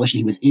Israeli coalition.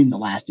 He was in the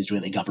last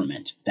Israeli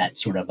government, that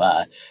sort of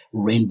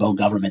rainbow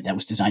government that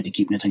was designed to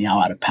keep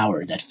Netanyahu out of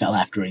power that fell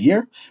after a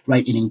year,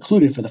 right? It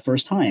included for the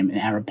first time an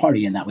Arab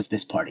party, and that was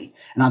this party.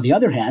 And on the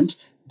other hand,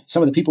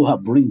 some of the people who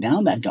helped bring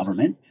down that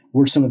government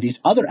were some of these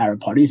other Arab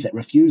parties that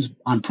refuse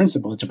on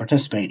principle to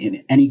participate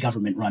in any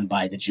government run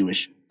by the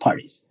Jewish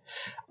parties.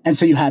 And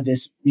so you have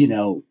this,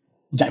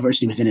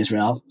 diversity within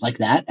Israel like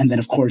that. And then,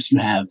 of course, you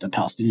have the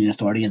Palestinian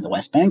Authority in the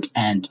West Bank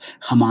and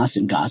Hamas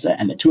in Gaza.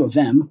 And the 2 of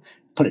them,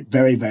 put it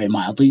very, very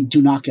mildly,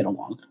 do not get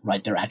along,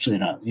 right? They're actually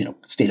in a,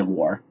 state of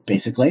war,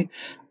 basically.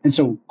 And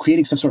so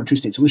creating some sort of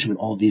 2-state solution with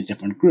all of these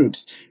different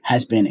groups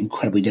has been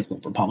incredibly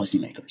difficult for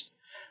policymakers.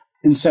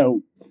 And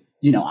so,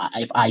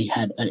 if I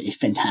had a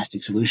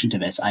fantastic solution to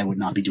this, I would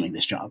not be doing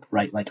this job,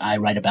 right? Like, I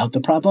write about the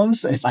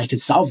problems. If I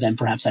could solve them,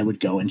 perhaps I would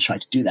go and try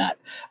to do that.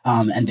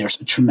 And there's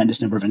a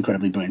tremendous number of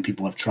incredibly brilliant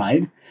people who have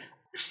tried.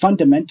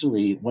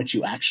 Fundamentally, what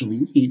you actually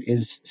need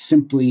is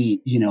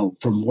simply,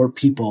 for more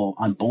people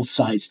on both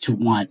sides to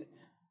want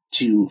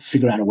to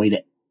figure out a way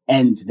to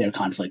end their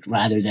conflict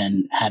rather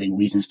than having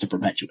reasons to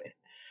perpetuate it.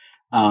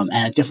 And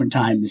at different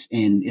times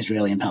in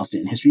Israeli and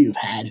Palestinian history, you've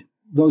had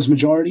those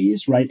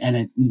majorities, right?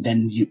 And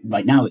then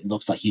right now it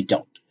looks like you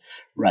don't,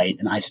 right?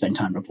 And I've spent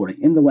time reporting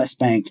in the West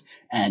Bank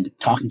and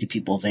talking to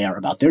people there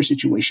about their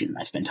situation.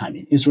 I spent time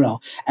in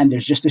Israel, and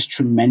there's just this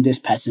tremendous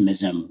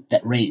pessimism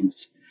that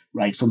reigns,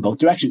 right, from both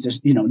directions.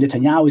 There's,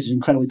 Netanyahu is an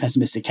incredibly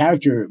pessimistic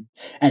character,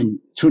 and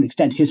to an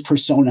extent, his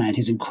persona and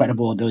his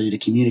incredible ability to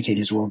communicate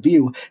his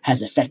worldview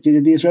has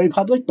affected the Israeli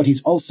public, but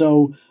he's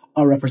also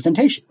a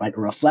representation, right,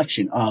 a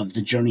reflection of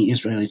the journey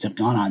Israelis have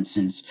gone on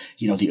since,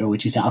 the early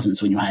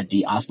 2000s when you had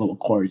the Oslo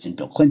Accords and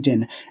Bill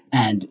Clinton,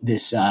 and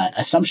this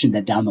assumption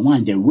that down the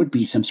line there would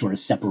be some sort of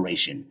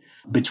separation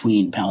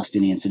between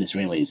Palestinians and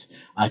Israelis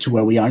to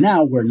where we are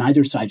now, where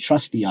neither side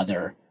trusts the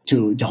other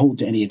to hold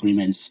to any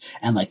agreements.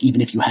 And even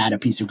if you had a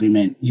peace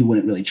agreement, you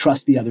wouldn't really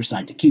trust the other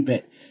side to keep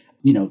it.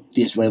 The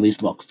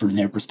Israelis look from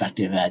their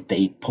perspective at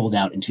they pulled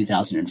out in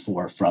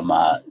 2004 from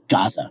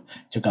Gaza,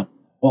 took up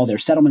all their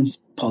settlements,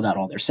 pulled out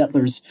all their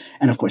settlers.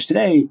 And of course,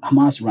 today,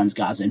 Hamas runs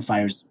Gaza and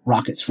fires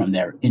rockets from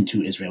there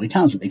into Israeli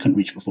towns that they couldn't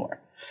reach before.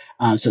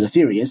 So the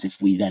theory is,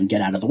 if we then get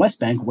out of the West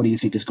Bank, what do you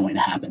think is going to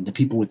happen? The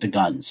people with the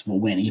guns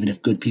will win. Even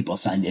if good people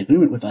sign the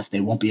agreement with us,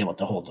 they won't be able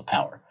to hold the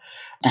power.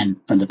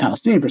 And from the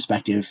Palestinian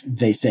perspective,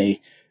 they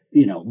say,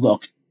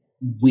 look,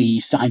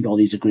 we signed all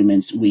these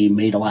agreements. We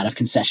made a lot of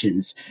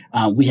concessions.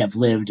 We have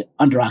lived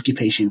under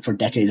occupation for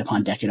decade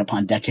upon decade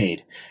upon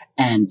decade.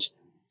 And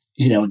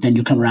then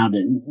you come around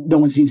and no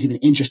one seems even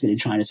interested in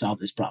trying to solve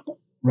this problem,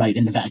 right?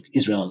 And in fact,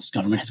 Israel's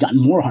government has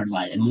gotten more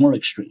hardline and more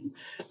extreme,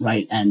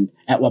 right? And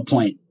at what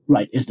point,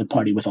 right, is the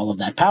party with all of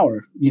that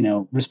power,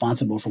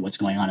 responsible for what's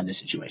going on in this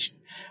situation?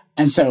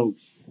 And so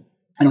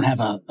I don't have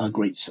a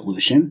great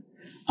solution,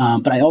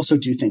 but I also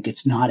do think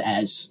it's not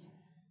as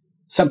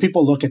some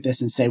people look at this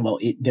and say, well,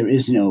 there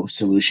is no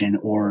solution,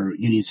 or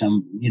you need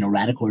some,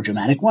 radical or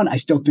dramatic one. I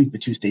still think the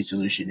 2-state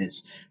solution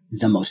is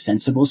the most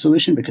sensible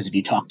solution, because if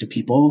you talk to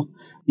people,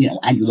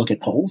 and you look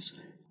at polls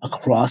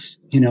across,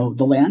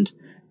 the land,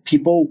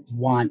 people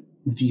want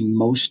the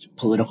most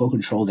political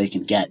control they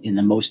can get in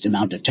the most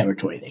amount of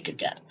territory they could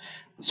get.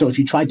 So if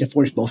you tried to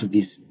force both of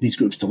these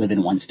groups to live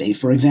in one state,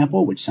 for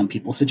example, which some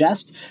people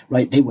suggest,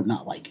 right, they would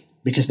not like it.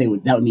 Because that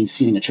would mean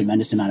ceding a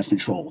tremendous amount of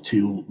control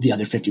to the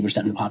other 50%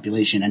 of the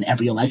population. And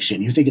every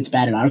election, you think it's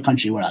bad in our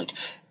country where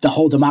the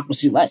whole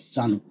democracy rests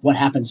on what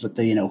happens with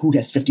the, who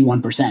gets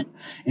 51%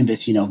 in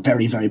this,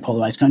 very, very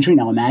polarized country.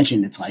 Now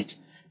imagine it's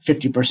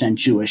 50%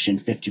 Jewish and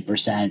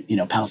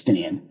 50%,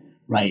 Palestinian,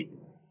 right?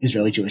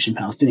 Israeli Jewish and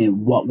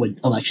Palestinian. What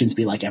would elections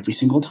be like every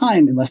single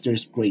time unless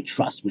there's great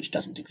trust, which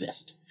doesn't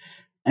exist?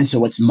 And so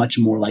what's much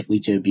more likely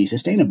to be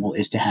sustainable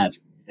is to have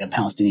a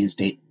Palestinian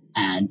state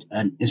and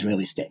an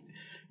Israeli state.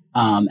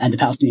 And the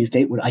Palestinian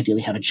state would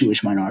ideally have a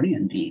Jewish minority,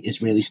 and the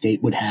Israeli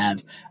state would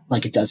have,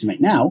 like it does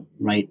right now,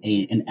 right,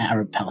 an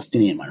Arab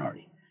Palestinian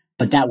minority.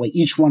 But that way,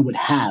 each one would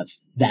have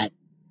that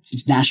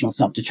national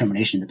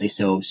self-determination that they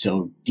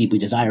so deeply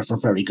desire for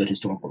very good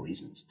historical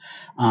reasons.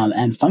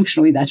 And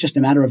functionally, that's just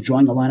a matter of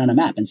drawing a line on a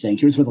map and saying,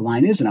 here's where the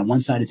line is, and on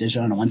one side it's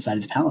Israel, and on one side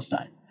it's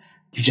Palestine.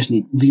 You just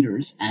need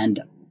leaders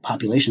and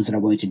populations that are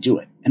willing to do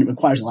it. And it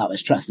requires a lot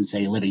less trust than,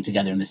 say, living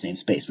together in the same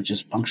space, which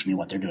is functionally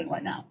what they're doing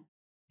right now.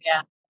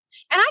 Yeah.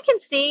 And I can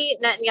see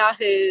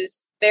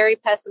Netanyahu's very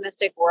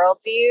pessimistic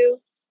worldview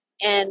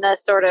in the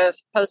sort of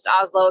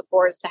post-Oslo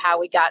Accords to how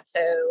we got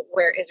to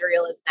where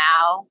Israel is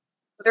now.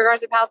 with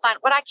regards to Palestine.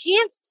 What I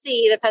can't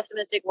see the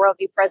pessimistic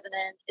worldview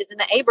president is in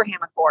the Abraham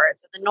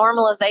Accords, the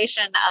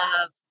normalization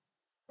of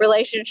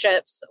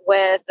relationships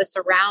with the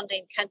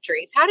surrounding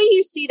countries. How do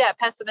you see that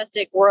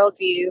pessimistic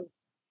worldview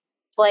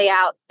play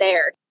out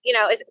there?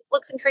 It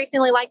looks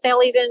increasingly like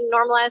they'll even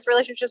normalize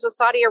relationships with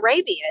Saudi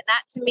Arabia. And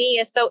that to me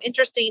is so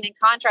interesting in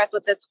contrast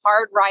with this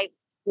hard right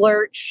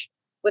lurch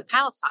with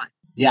Palestine.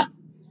 Yeah.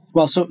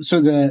 Well, so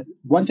the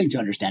one thing to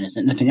understand is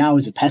that Netanyahu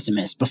is a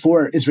pessimist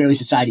before Israeli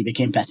society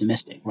became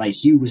pessimistic, right?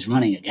 He was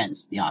running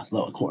against the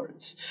Oslo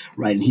Accords,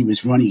 right? And he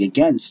was running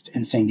against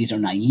and saying these are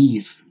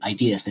naive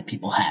ideas that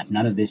people have.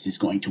 None of this is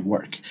going to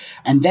work.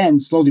 And then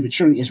slowly but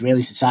surely,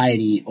 Israeli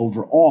society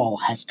overall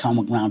has come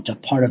around to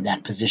part of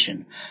that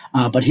position.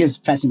 But his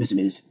pessimism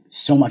is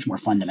so much more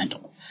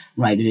fundamental,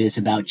 right? It is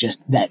about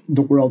just that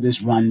the world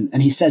is run,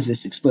 and he says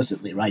this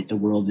explicitly, right? The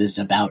world is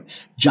about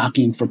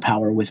jockeying for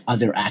power with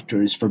other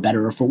actors for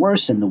better or for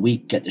worse, and the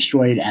weak get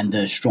destroyed and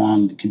the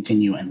strong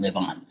continue and live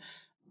on.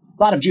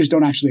 A lot of Jews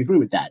don't actually agree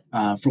with that.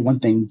 For one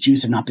thing,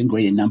 Jews have not been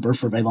great in number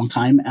for a very long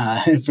time.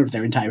 For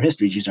their entire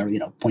history, Jews are,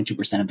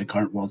 0.2% of the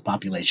current world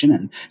population.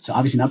 And so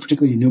obviously not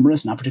particularly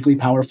numerous, not particularly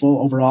powerful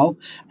overall,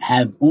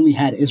 have only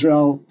had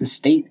Israel, the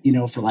state,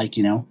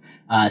 for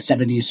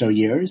 70 or so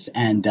years,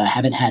 and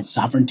haven't had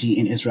sovereignty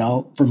in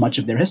Israel for much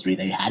of their history.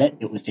 They had it,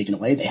 it was taken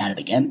away. They had it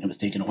again, it was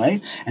taken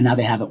away. And now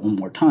they have it one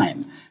more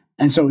time.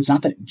 And so it's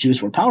not that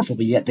Jews were powerful,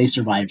 but yet they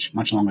survived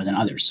much longer than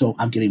others. So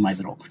I'm giving my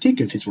little critique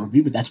of his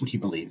worldview, but that's what he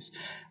believes.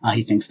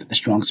 He thinks that the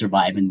strong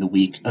survive and the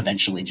weak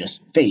eventually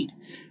just fade.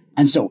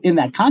 And so in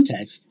that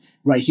context,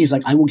 right, he's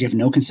like, I will give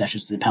no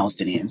concessions to the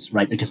Palestinians,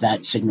 right, because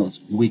that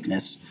signals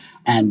weakness.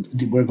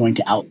 And we're going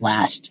to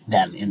outlast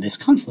them in this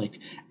conflict.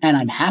 And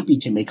I'm happy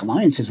to make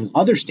alliances with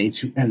other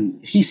states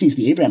and he sees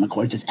the Abraham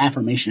Accords as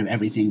affirmation of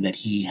everything that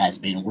he has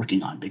been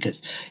working on,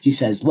 because he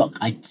says, look,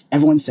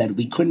 everyone said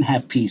we couldn't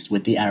have peace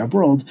with the Arab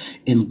world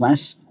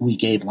unless we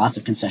gave lots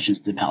of concessions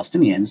to the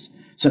Palestinians,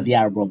 so the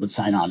Arab world would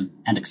sign on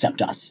and accept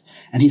us.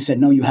 And he said,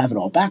 no, you have it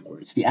all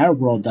backwards. The Arab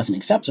world doesn't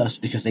accept us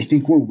because they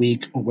think we're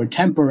weak or we're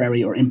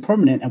temporary or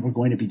impermanent and we're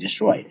going to be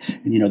destroyed.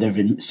 And, there have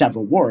been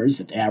several wars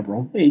that the Arab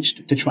world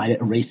waged to try to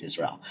erase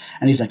Israel.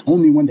 And he's like,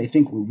 only when they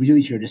think we're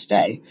really here to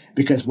stay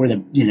because we're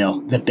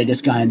the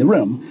biggest guy in the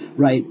room,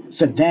 right?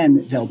 So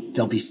then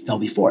they'll be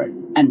for it.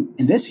 And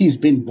in this, he's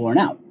been borne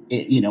out.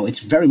 It's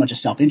very much a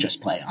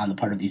self-interest play on the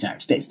part of these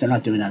Arab states. They're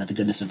not doing it out of the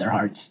goodness of their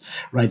hearts,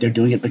 right? They're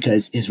doing it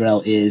because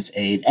Israel is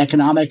an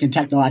economic and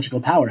technological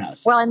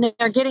powerhouse. Well, and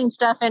they're getting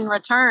stuff in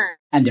return.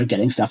 And they're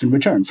getting stuff in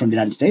return from the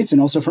United States and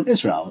also from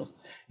Israel.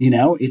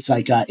 It's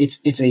like,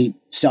 it's a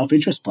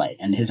self-interest play.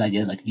 And his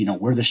idea is like,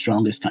 we're the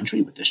strongest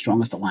country with the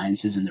strongest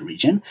alliances in the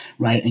region,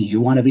 right? And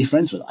you want to be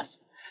friends with us.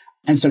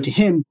 And so to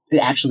him, it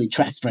actually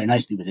tracks very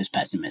nicely with his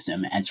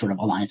pessimism and sort of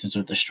alliances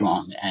with the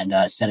strong and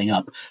setting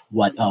up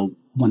what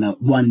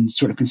one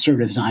sort of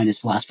conservative Zionist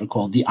philosopher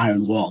called the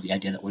iron wall, the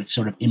idea that we're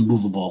sort of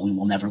immovable, we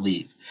will never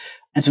leave.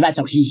 And so that's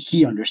how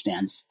he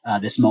understands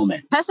this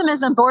moment.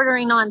 Pessimism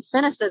bordering on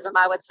cynicism,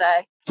 I would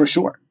say. For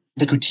sure.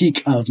 The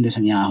critique of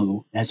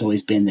Netanyahu has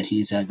always been that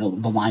he's the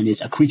line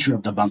is a creature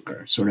of the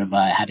bunker, sort of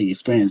having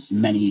experienced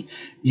many,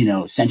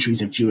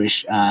 centuries of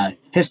Jewish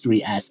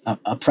history as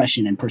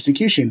oppression and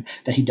persecution,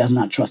 that he does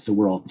not trust the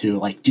world to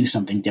do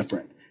something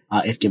different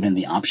if given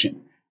the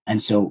option.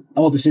 And so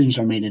all decisions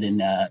are made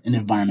in an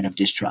environment of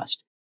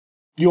distrust.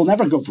 You'll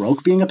never go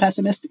broke being a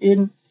pessimist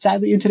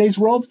sadly in today's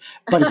world,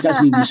 but it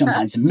does mean you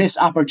sometimes miss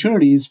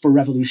opportunities for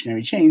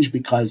revolutionary change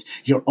because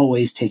you're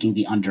always taking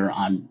the under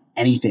on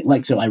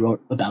anything. So I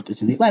wrote about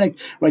this in The Atlantic,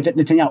 right, that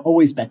Netanyahu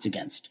always bets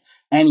against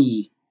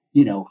any,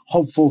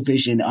 hopeful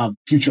vision of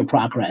future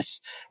progress,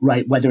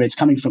 right? Whether it's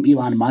coming from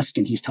Elon Musk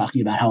and he's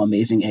talking about how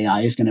amazing AI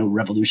is going to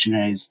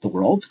revolutionize the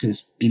world,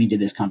 because Bibi did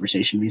this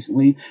conversation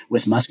recently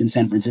with Musk in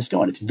San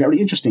Francisco. And it's very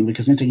interesting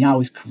because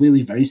Netanyahu is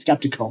clearly very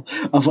skeptical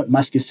of what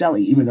Musk is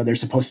selling, even though they're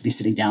supposed to be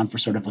sitting down for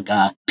sort of like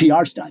a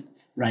PR stunt,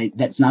 right?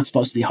 That's not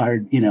supposed to be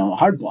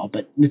hardball,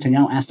 but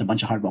Netanyahu asked a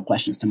bunch of hardball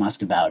questions to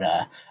Musk about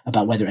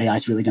whether AI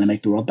is really going to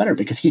make the world better,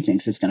 because he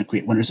thinks it's going to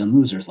create winners and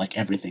losers like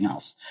everything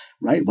else,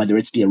 right? Whether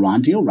it's the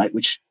Iran deal, right,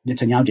 which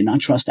Netanyahu did not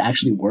trust to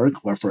actually work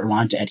or for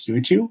Iran to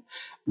adhere to,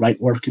 right,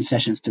 or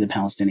concessions to the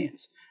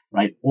Palestinians,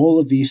 right? All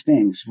of these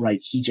things, right,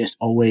 he just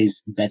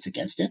always bets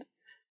against it.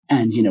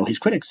 And, his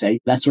critics say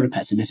that sort of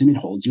pessimism, it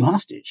holds you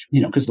hostage,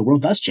 because the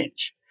world does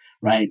change,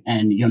 right?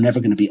 And you're never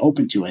going to be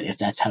open to it if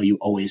that's how you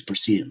always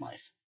proceed in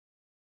life.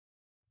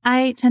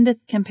 I tend to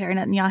compare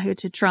Netanyahu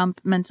to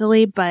Trump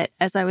mentally, but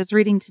as I was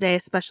reading today,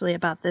 especially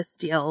about this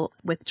deal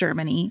with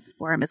Germany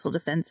for a missile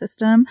defense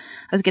system,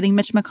 I was getting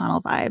Mitch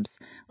McConnell vibes.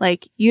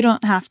 Like, you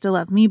don't have to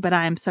love me, but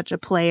I'm such a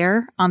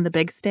player on the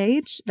big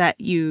stage that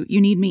you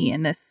need me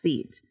in this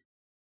seat.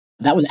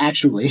 That was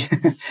actually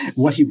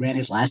what he ran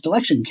his last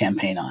election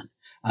campaign on.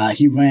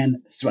 He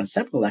ran throughout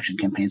several election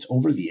campaigns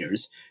over the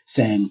years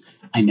saying,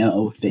 I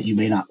know that you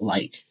may not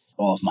like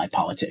all of my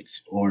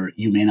politics, or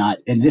you may not.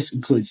 And this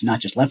includes not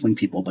just left-wing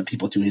people, but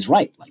people to his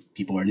right, like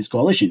people in his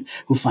coalition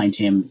who find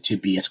him to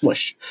be a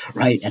squish,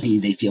 right? And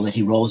they feel that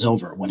he rolls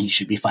over when he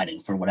should be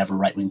fighting for whatever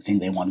right-wing thing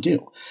they want to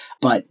do.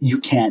 But you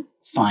can't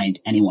find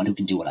anyone who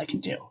can do what I can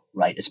do,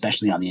 right?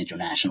 Especially on the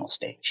international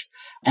stage.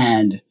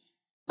 And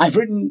I've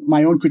written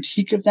my own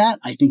critique of that.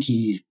 I think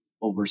he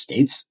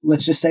overstates,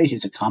 let's just say,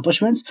 his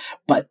accomplishments,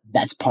 but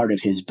that's part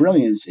of his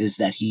brilliance, is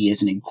that he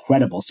is an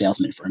incredible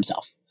salesman for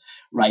himself,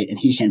 right? And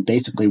he can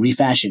basically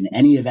refashion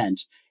any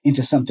event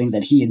into something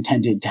that he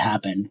intended to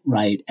happen,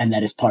 right? And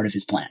that is part of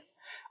his plan.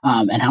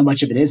 And how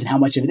much of it is and how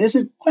much of it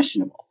isn't,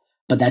 questionable.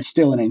 But that's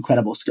still an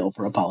incredible skill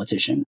for a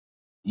politician.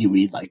 You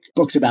read like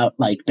books about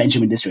like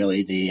Benjamin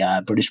Disraeli,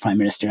 the British Prime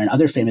Minister, and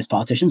other famous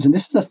politicians. And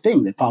this is the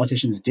thing that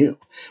politicians do,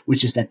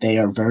 which is that they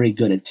are very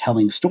good at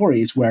telling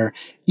stories where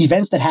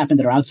events that happen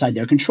that are outside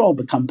their control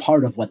become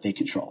part of what they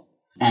control.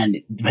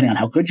 And depending on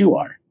how good you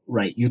are,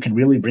 right, you can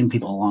really bring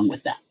people along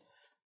with that.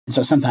 And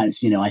so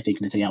sometimes, I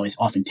think Netanyahu is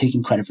often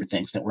taking credit for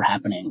things that were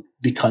happening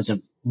because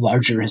of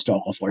larger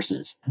historical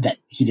forces that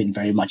he didn't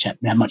very much have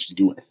much to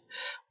do with.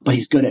 But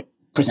he's good at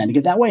presenting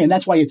it that way. And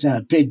that's why it's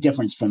a big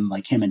difference from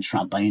like him and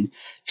Trump. I mean,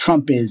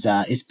 Trump is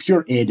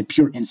pure id,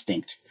 pure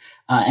instinct.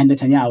 And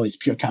Netanyahu is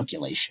pure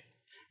calculation.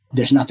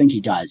 There's nothing he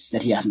does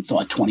that he hasn't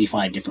thought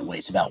 25 different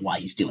ways about why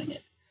he's doing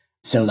it.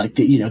 So like,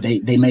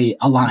 they may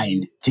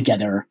align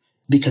together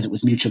because it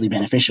was mutually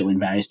beneficial in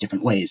various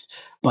different ways,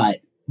 but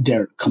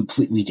they're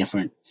completely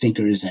different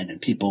thinkers and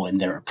people in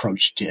their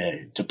approach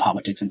to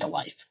politics and to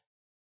life.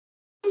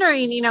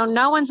 Wondering,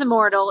 no one's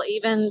immortal,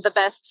 even the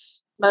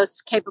best,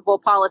 most capable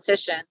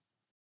politician.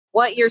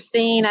 What you're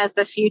seeing as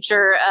the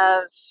future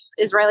of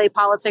Israeli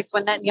politics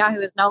when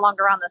Netanyahu is no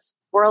longer on the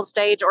world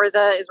stage or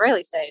the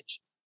Israeli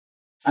stage?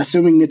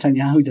 Assuming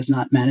Netanyahu does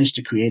not manage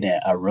to create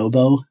a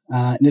robo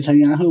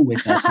Netanyahu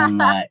with some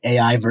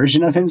AI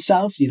version of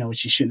himself,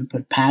 which you shouldn't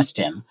put past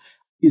him.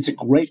 It's a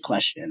great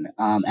question.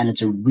 And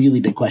it's a really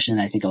big question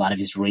that I think a lot of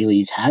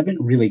Israelis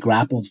haven't really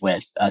grappled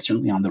with,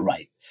 certainly on the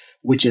right,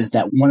 which is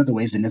that one of the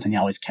ways that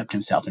Netanyahu has kept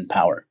himself in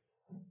power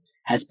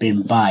has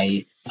been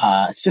by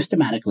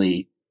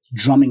systematically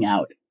drumming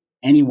out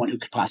anyone who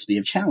could possibly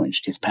have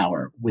challenged his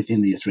power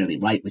within the Israeli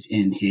right,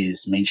 within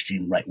his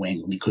mainstream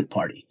right-wing Likud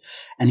party.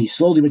 And he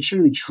slowly but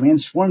surely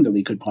transformed the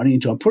Likud party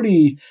into a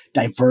pretty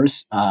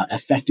diverse,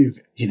 effective,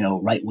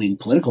 right-wing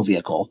political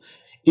vehicle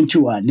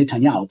into a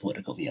Netanyahu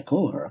political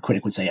vehicle, or a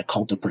critic would say a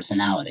cult of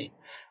personality.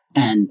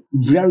 And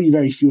very,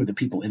 very few of the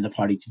people in the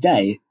party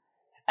today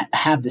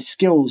have the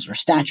skills or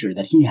stature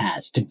that he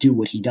has to do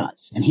what he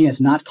does. And he has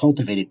not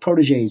cultivated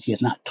proteges. He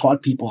has not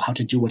taught people how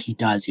to do what he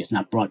does. He has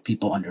not brought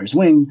people under his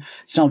wing.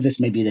 Some of this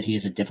may be that he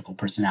is a difficult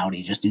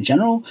personality just in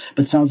general,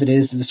 but some of it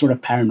is the sort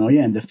of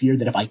paranoia and the fear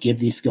that if I give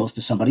these skills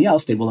to somebody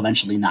else, they will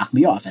eventually knock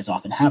me off, as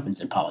often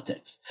happens in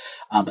politics.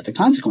 But the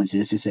consequence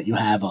is that you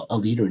have a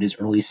leader in his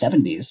early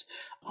 70s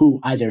who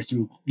either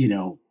through,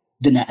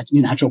 the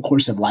natural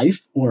course of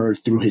life or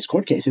through his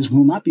court cases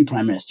will not be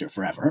prime minister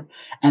forever.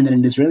 And then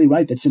an Israeli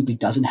right that simply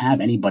doesn't have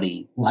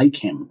anybody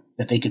like him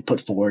that they could put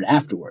forward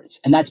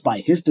afterwards. And that's by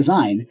his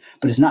design,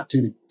 but it's not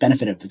to the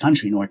benefit of the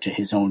country nor to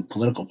his own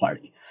political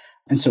party.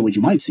 And so what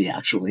you might see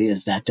actually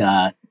is that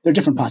there are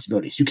different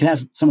possibilities. You could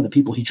have some of the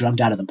people he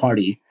drummed out of the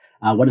party.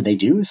 What did they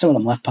do? Some of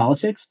them left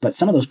politics, but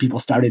some of those people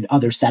started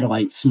other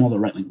satellite, smaller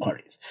right-wing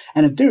parties.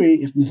 And in theory,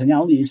 if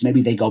Netanyahu leaves,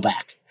 maybe they go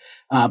back.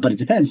 But it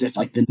depends if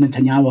like the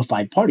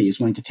Netanyahu-ified party is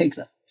going to take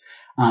them.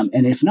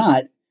 And if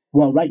not,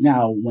 well, right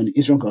now, when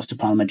Israel goes to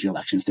parliamentary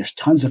elections, there's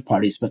tons of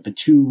parties, but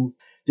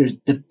there's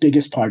the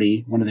biggest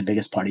party, one of the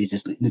biggest parties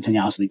is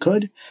Netanyahu's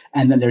Likud.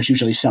 And then there's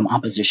usually some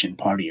opposition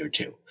party or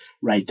two,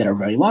 right, that are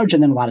very large,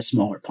 and then a lot of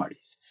smaller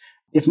parties.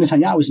 If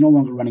Netanyahu is no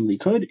longer running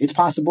Likud, it's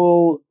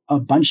possible a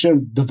bunch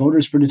of the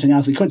voters for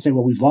Netanyahu's Likud say,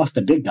 well, we've lost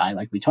the big guy,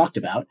 like we talked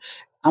about.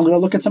 I'm going to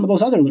look at some of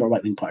those other little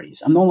right-wing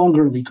parties. I'm no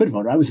longer a Likud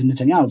voter. I was a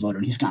Netanyahu voter,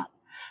 and he's gone.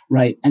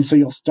 Right. And so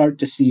you'll start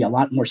to see a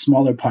lot more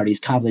smaller parties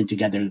cobbling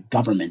together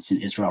governments in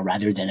Israel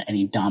rather than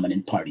any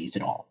dominant parties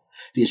at all.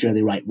 The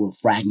Israeli right will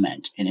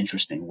fragment in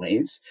interesting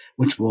ways,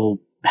 which will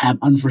have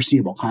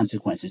unforeseeable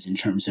consequences in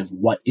terms of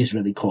what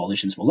Israeli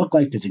coalitions will look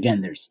like. Because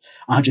again, there's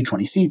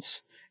 120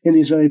 seats in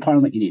the Israeli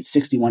parliament. You need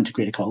 61 to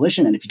create a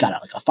coalition. And if you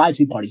got like a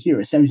 5-seat party here,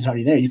 a 7-seat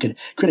party there, you could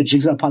create a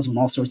jigsaw puzzle in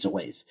all sorts of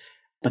ways.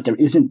 But there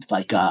isn't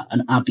like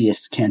an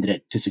obvious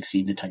candidate to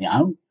succeed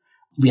Netanyahu.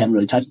 We haven't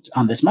really touched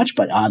on this much,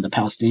 but on the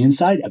Palestinian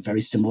side, a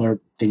very similar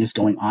thing is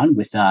going on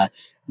with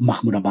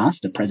Mahmoud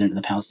Abbas, the president of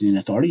the Palestinian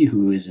Authority,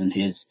 who is in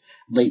his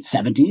late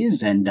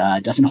 70s and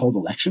doesn't hold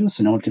elections,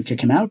 so no one can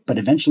kick him out. But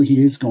eventually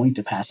he is going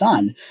to pass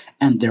on,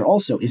 and there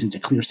also isn't a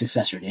clear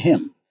successor to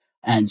him.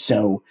 And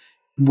so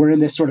we're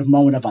in this sort of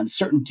moment of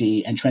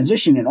uncertainty and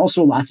transition, and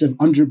also lots of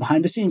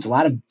behind the scenes, a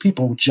lot of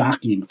people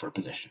jockeying for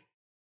position.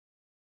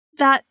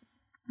 That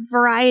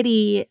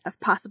variety of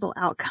possible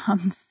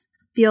outcomes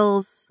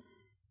feels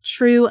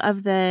true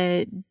of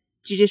the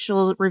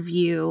judicial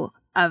review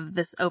of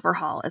this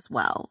overhaul as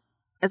well.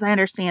 As I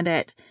understand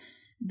it,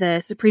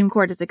 the Supreme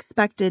Court is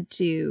expected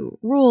to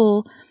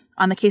rule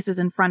on the cases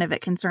in front of it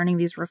concerning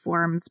these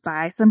reforms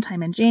by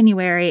sometime in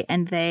January,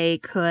 and they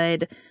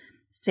could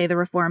say the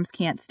reforms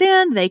can't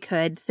stand. They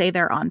could say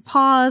they're on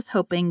pause,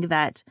 hoping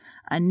that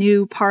a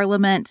new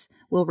parliament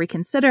will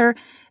reconsider.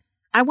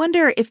 I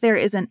wonder if there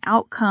is an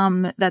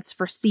outcome that's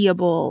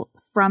foreseeable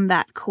from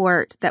that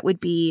court that would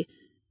be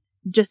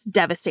just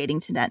devastating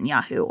to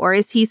Netanyahu, or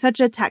is he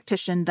such a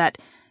tactician that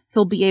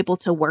he'll be able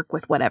to work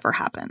with whatever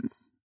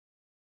happens?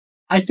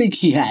 I think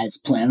he has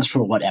plans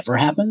for whatever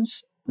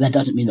happens. That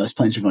doesn't mean those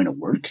plans are going to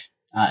work.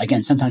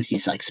 Again, sometimes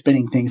he's like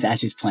spinning things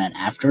as his plan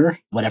after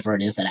whatever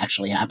it is that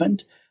actually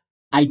happened.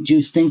 I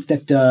do think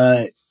that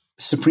the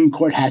Supreme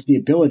Court has the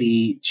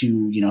ability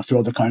to,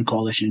 throw the current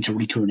coalition into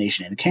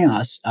recoordination and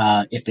chaos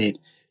if it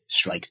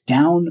strikes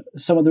down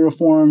some of the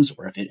reforms,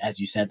 or if it, as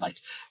you said, like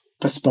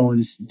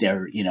postpones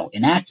their,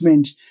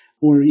 enactment,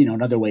 or,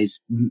 in other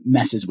ways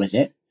messes with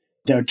it.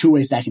 There are two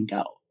ways that can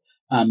go.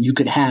 You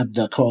could have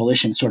the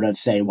coalition sort of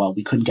say, well,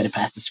 we couldn't get it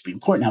past the Supreme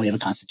Court. Now we have a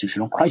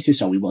constitutional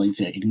crisis. Are we willing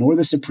to ignore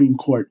the Supreme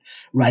Court?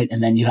 Right.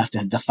 And then you have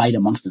to, the fight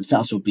amongst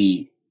themselves will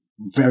be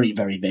very,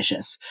 very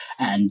vicious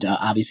and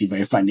obviously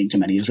very frightening to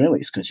many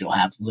Israelis, because you'll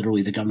have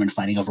literally the government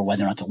fighting over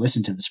whether or not to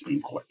listen to the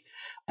Supreme Court.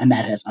 And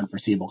that has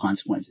unforeseeable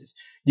consequences.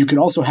 You could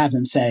also have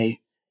them say,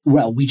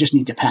 well, we just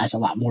need to pass a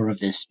lot more of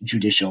this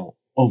judicial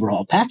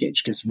overhaul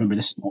package, because remember,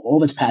 this all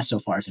that's passed so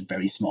far is a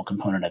very small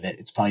component of it.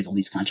 It's probably the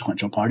least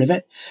consequential part of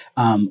it.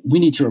 We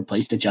need to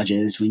replace the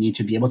judges. We need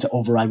to be able to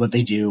override what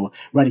they do.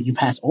 Right? You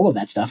pass all of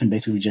that stuff and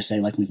basically just say,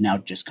 like, we've now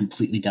just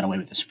completely done away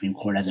with the Supreme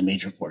Court as a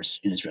major force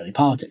in Israeli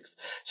politics.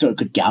 So it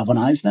could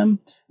galvanize them,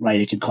 right?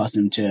 It could cause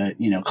them to,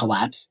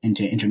 collapse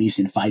into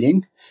internecine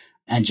fighting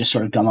and just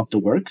sort of gum up the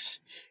works.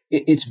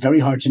 It's very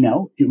hard to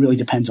know. It really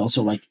depends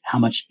also like how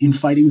much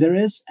infighting there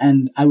is.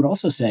 And I would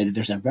also say that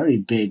there's a very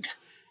big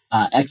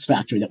X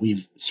factor that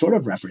we've sort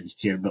of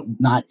referenced here, but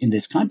not in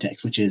this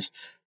context, which is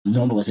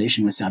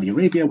normalization with Saudi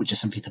Arabia, which is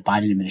something the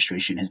Biden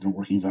administration has been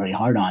working very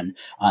hard on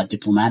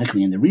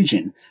diplomatically in the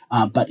region.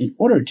 But in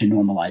order to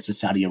normalize with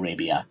Saudi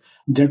Arabia,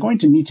 they're going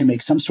to need to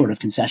make some sort of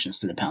concessions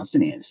to the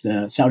Palestinians.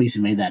 The Saudis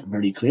have made that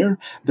very clear.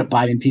 The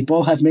Biden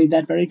people have made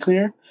that very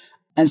clear.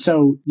 And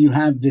so you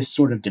have this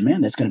sort of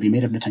demand that's going to be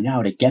made of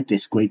Netanyahu to get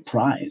this great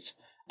prize.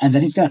 And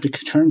then he's going to have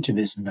to turn to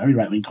this very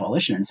right-wing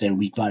coalition and say,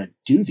 we've got to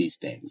do these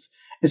things.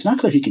 It's not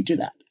clear he can do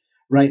that,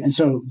 right? And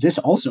so this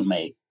also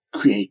may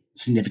create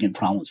significant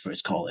problems for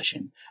his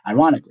coalition.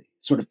 Ironically,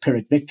 sort of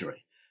Pyrrhic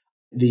victory.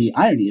 The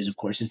irony is, of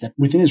course, is that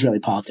within Israeli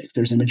politics,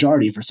 there's a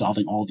majority for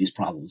solving all of these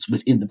problems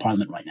within the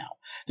parliament right now.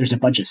 There's a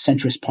bunch of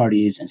centrist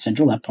parties and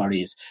central-left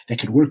parties that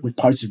could work with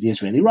parts of the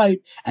Israeli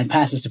right and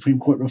pass a Supreme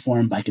Court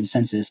reform by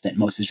consensus that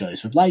most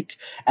Israelis would like,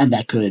 and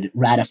that could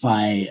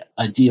ratify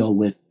a deal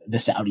with the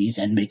Saudis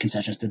and make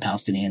concessions to the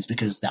Palestinians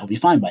because that would be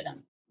fine by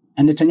them.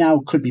 And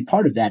Netanyahu could be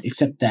part of that,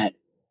 except that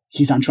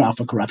he's on trial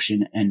for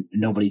corruption and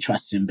nobody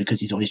trusts him because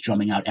he's always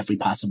drumming out every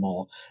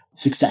possible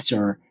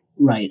successor,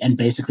 right? And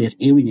basically has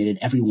alienated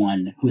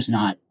everyone who's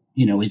not,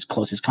 his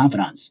closest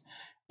confidants.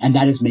 And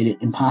that has made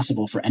it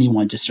impossible for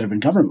anyone to serve in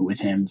government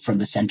with him from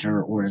the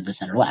center or the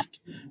center left,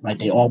 right?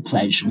 They all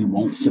pledge we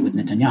won't sit with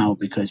Netanyahu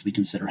because we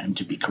consider him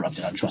to be corrupt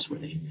and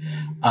untrustworthy.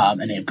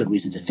 And they have good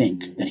reason to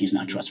think that he's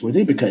not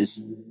trustworthy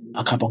because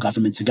a couple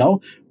governments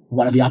ago,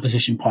 one of the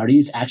opposition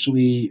parties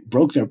actually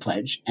broke their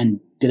pledge and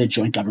did a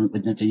joint government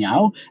with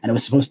Netanyahu. And it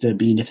was supposed to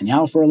be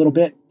Netanyahu for a little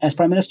bit as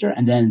prime minister,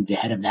 and then the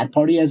head of that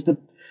party as the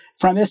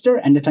prime minister.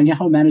 And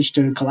Netanyahu managed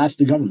to collapse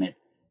the government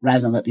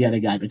rather than let the other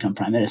guy become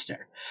prime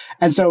minister.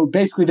 And so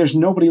basically there's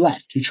nobody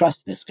left who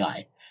trusts this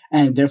guy,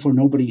 and therefore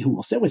nobody who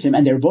will sit with him.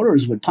 And their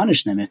voters would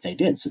punish them if they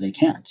did, so they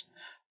can't.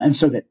 And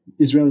so that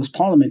Israel's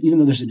parliament, even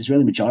though there's an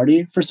Israeli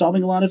majority for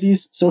solving a lot of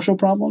these social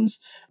problems,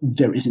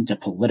 there isn't a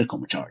political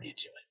majority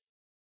to it.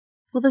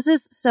 Well, this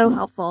is so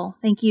helpful.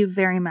 Thank you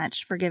very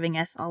much for giving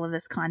us all of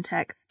this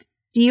context.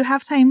 Do you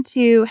have time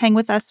to hang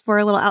with us for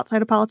a little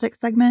outside of politics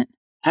segment?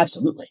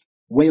 Absolutely.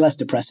 Way less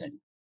depressing.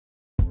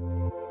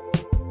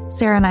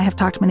 Sarah and I have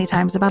talked many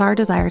times about our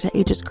desire to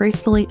age as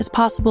gracefully as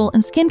possible,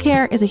 and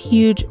skincare is a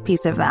huge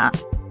piece of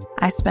that.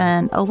 I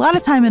spend a lot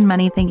of time and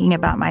money thinking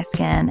about my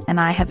skin, and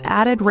I have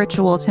added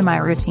Ritual to my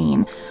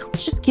routine,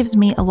 which just gives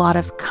me a lot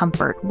of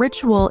comfort.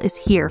 Ritual is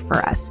here for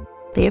us.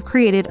 They have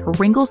created a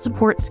wrinkle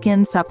support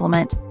skin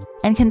supplement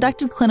and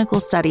conducted clinical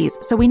studies,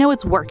 so we know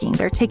it's working.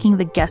 They're taking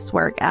the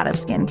guesswork out of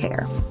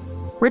skincare.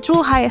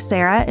 Ritual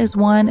Hyacera is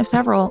one of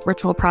several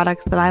Ritual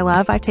products that I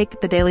love. I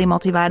take the daily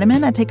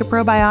multivitamin, I take a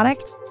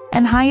probiotic,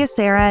 and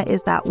Hyacera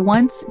is that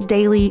once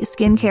daily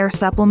skincare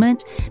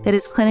supplement that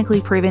is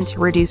clinically proven to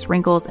reduce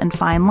wrinkles and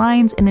fine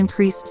lines and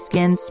increase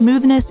skin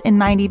smoothness in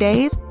 90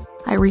 days.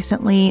 I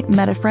recently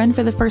met a friend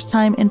for the first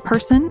time in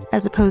person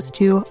as opposed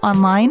to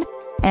online.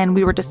 And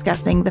we were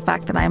discussing the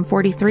fact that I am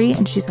 43,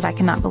 and she said, I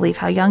cannot believe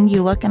how young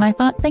you look. And I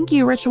thought, thank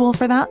you, Ritual,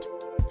 for that.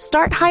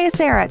 Start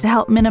Hyacera to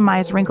help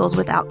minimize wrinkles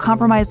without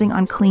compromising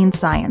on clean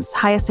science.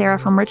 Hyacera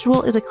from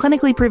Ritual is a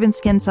clinically proven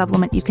skin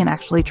supplement you can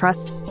actually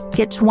trust.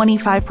 Get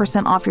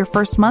 25% off your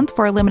first month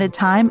for a limited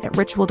time at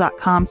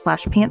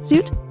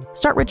ritual.com/pantsuit.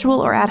 Start Ritual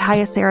or add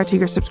Hyacera to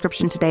your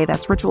subscription today.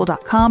 That's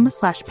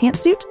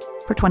ritual.com/pantsuit.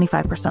 for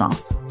 25%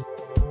 off.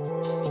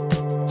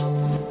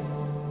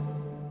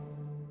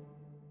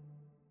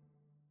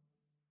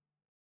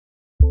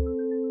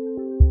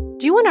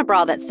 Do you want a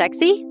bra that's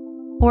sexy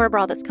or a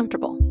bra that's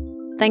comfortable?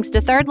 Thanks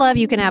to Third Love,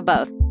 you can have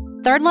both.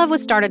 Third Love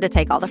was started to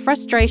take all the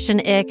frustration,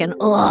 ick, and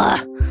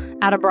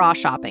out of bra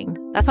shopping.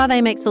 That's why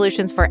they make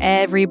solutions for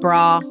every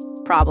bra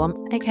problem,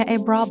 aka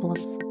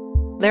problems.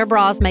 Their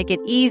bras make it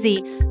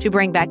easy to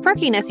bring back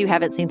perkiness you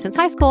haven't seen since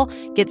high school,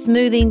 get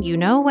smoothing you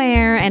know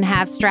where, and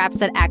have straps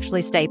that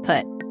actually stay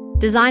put.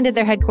 Designed at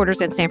their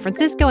headquarters in San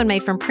Francisco and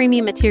made from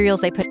premium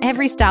materials, they put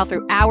every style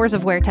through hours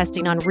of wear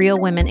testing on real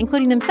women,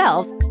 including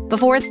themselves,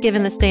 before it's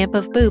given the stamp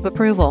of boob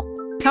approval.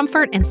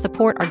 Comfort and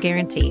support are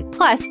guaranteed.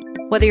 Plus,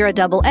 whether you're a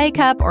double A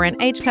cup or an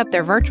H cup,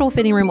 their virtual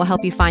fitting room will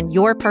help you find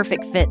your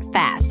perfect fit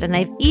fast. And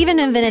they've even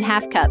invented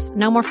half cups.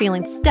 No more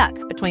feeling stuck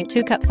between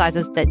two cup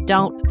sizes that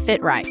don't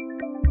fit right.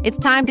 It's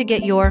time to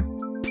get your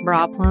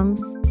bra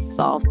plums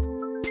solved.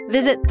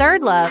 Visit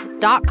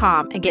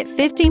thirdlove.com and get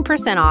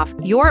 15% off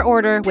your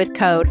order with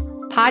code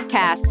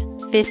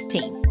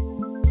podcast15.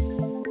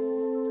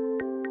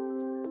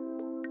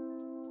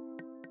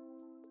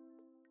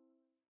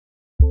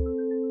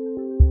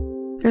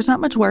 There's not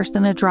much worse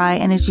than a dry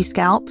and itchy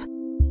scalp.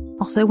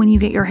 Also, when you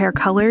get your hair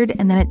colored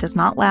and then it does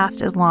not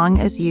last as long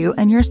as you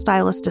and your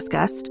stylist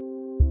discussed.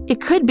 It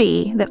could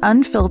be that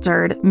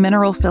unfiltered,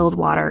 mineral-filled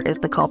water is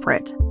the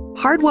culprit.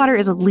 Hard water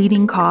is a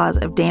leading cause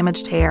of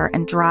damaged hair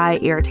and dry,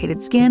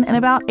 irritated skin, and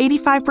about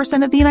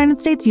 85% of the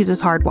United States uses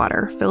hard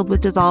water, filled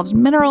with dissolved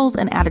minerals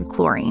and added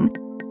chlorine.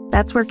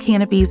 That's where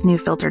Canopy's new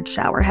filtered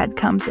shower head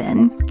comes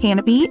in.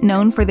 Canopy,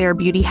 known for their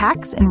beauty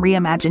hacks and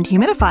reimagined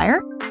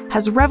humidifier,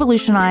 has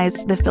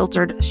revolutionized the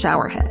filtered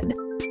shower head.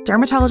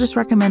 Dermatologists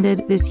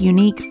recommended this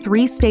unique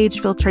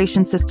 3-stage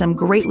filtration system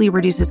greatly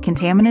reduces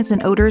contaminants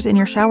and odors in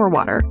your shower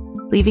water,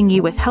 leaving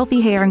you with healthy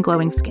hair and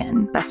glowing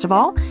skin. Best of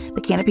all, the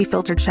Canopy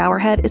filtered shower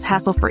head is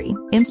hassle-free.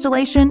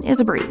 Installation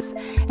is a breeze,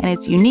 and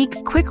its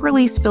unique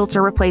quick-release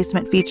filter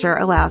replacement feature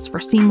allows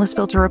for seamless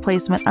filter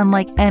replacement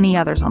unlike any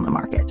others on the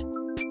market.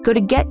 Go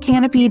to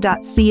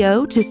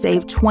getcanopy.co to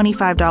save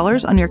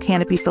 $25 on your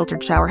Canopy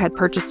filtered shower head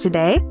purchase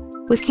today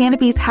with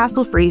Canopy's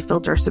hassle-free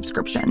filter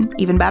subscription.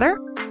 Even better,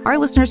 our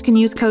listeners can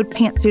use code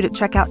PANTSUIT at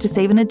checkout to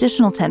save an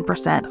additional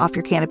 10% off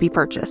your Canopy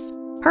purchase.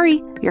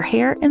 Hurry, your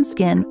hair and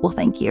skin will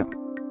thank you.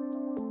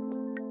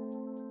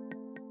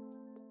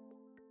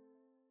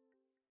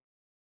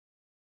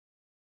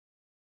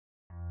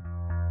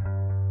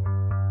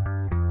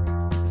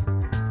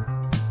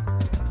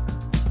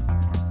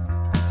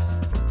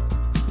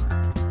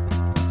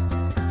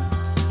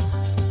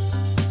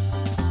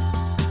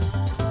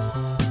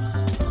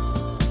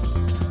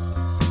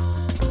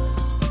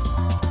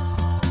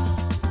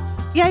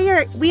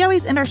 Yair, we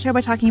always end our show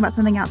by talking about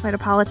something outside of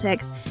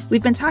politics.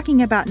 We've been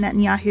talking about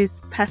Netanyahu's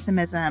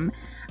pessimism.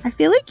 I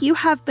feel like you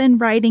have been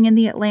writing in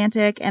The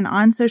Atlantic and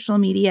on social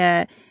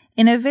media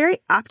in a very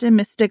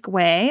optimistic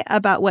way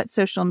about what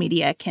social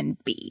media can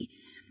be.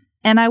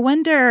 And I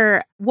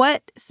wonder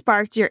what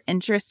sparked your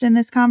interest in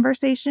this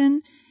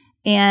conversation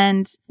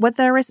and what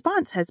the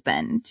response has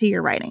been to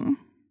your writing.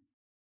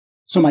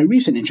 So my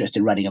recent interest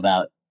in writing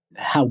about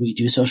how we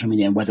do social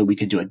media and whether we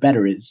could do it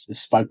better is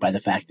sparked by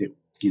the fact that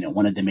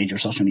one of the major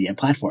social media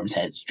platforms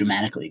has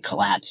dramatically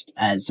collapsed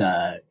as,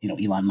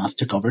 Elon Musk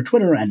took over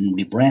Twitter and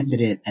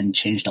rebranded it and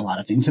changed a lot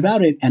of things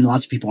about it. And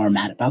lots of people are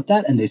mad about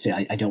that. And they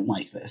say, I don't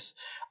like this.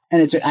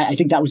 And I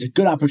think that was a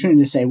good opportunity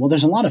to say, well,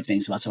 there's a lot of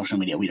things about social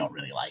media we don't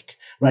really like,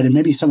 right? And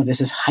maybe some of this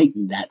has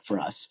heightened that for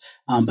us.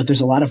 But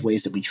there's a lot of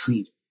ways that we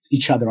treat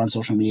each other on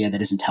social media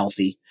that isn't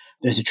healthy.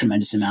 There's a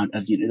tremendous amount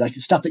of, like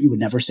stuff that you would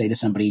never say to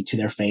somebody to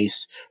their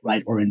face,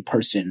 right? Or in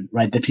person,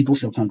 right? That people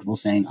feel comfortable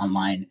saying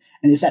online.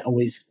 And is that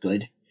always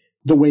good?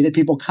 The way that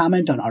people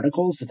comment on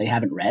articles that they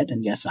haven't read.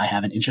 And yes, I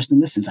have an interest in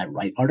this since I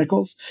write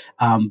articles.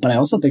 But I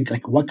also think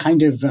what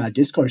kind of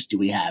discourse do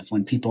we have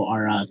when people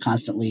are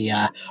constantly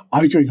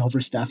arguing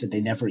over stuff that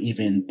they never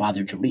even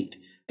bothered to read?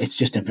 It's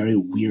just a very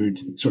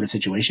weird sort of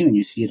situation. And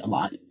you see it a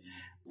lot.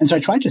 And so I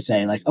tried to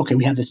say, okay,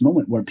 we have this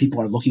moment where people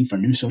are looking for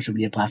new social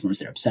media platforms.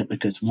 They're upset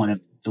because one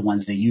of the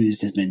ones they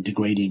used has been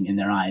degrading in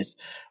their eyes.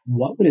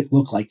 What would it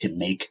look like to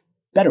make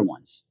better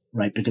ones,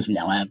 right? Because we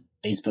now have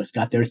Facebook's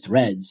got their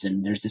threads,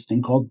 and there's this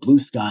thing called Blue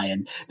Sky,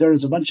 and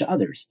there's a bunch of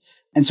others.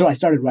 And so I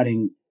started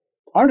writing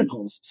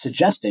articles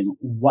suggesting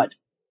what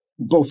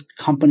both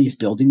companies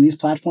building these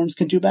platforms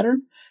could do better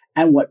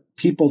and what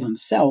people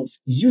themselves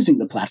using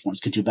the platforms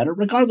could do better,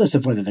 regardless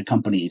of whether the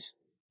companies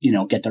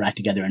get their act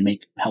together and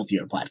make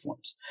healthier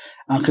platforms.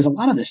 Because a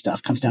lot of this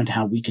stuff comes down to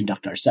how we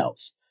conduct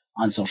ourselves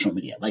on social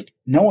media.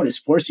 No one is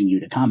forcing you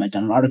to comment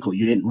on an article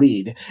you didn't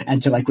read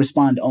and to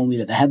respond only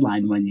to the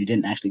headline when you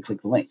didn't actually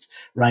click the link,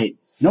 right?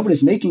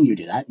 Nobody's making you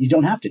do that. You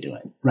don't have to do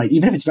it, right?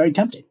 Even if it's very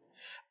tempting,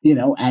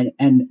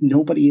 and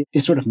nobody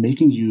is sort of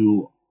making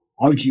you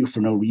argue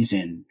for no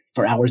reason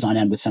for hours on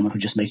end with someone who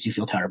just makes you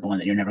feel terrible and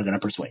that you're never going to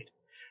persuade.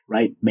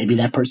 Right? Maybe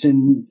that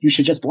person you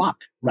should just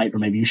block, right? Or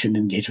maybe you shouldn't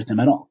engage with them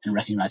at all and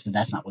recognize that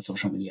that's not what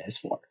social media is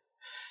for.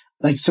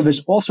 Like, so there's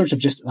all sorts of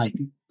just like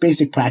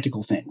basic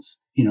practical things,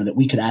 that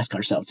we could ask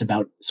ourselves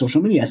about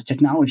social media as a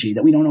technology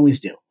that we don't always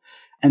do.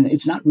 And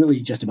it's not really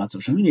just about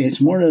social media. It's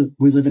more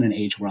we live in an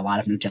age where a lot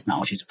of new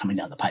technologies are coming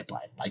down the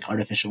pipeline, like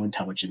artificial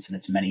intelligence and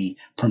its many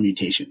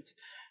permutations.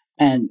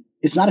 And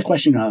it's not a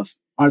question of,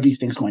 are these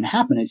things going to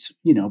happen? It's,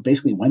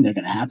 basically when they're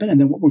going to happen and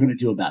then what we're going to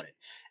do about it.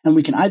 And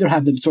we can either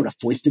have them sort of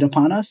foisted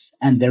upon us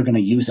and they're going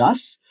to use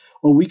us,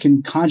 or we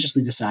can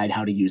consciously decide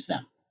how to use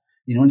them.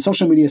 And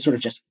social media sort of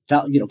just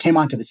came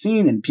onto the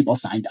scene and people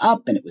signed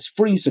up and it was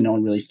free. So no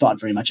one really thought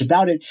very much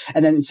about it.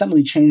 And then it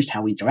suddenly changed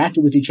how we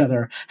interacted with each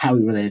other, how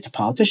we related to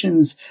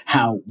politicians,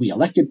 how we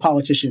elected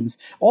politicians,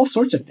 all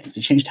sorts of things.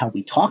 It changed how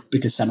we talked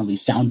because suddenly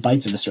sound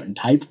bites of a certain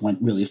type went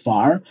really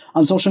far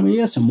on social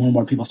media. So more and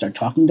more people start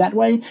talking that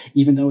way,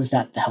 even though is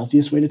that the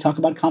healthiest way to talk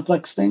about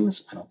complex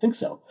things? I don't think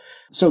so.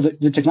 So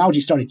the technology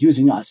started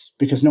using us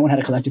because no one had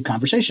a collective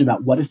conversation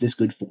about what is this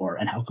good for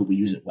and how could we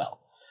use it well.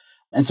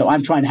 And so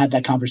I'm trying to have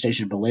that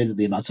conversation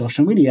belatedly about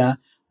social media.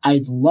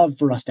 I'd love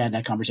for us to have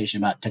that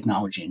conversation about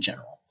technology in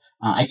general.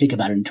 I think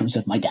about it in terms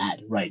of my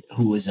dad, right,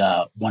 who was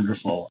a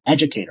wonderful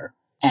educator.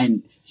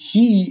 And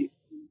he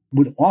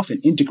would often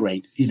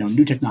integrate,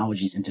 new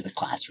technologies into the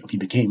classroom. He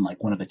became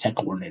like one of the tech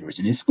coordinators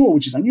in his school,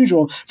 which is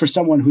unusual for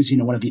someone who's,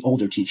 one of the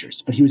older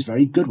teachers. But he was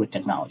very good with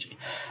technology.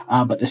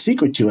 But the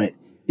secret to it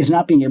is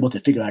not being able to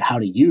figure out how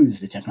to use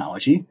the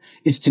technology.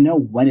 It's to know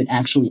when it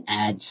actually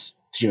adds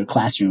to your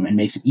classroom and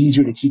makes it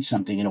easier to teach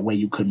something in a way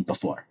you couldn't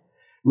before,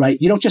 right?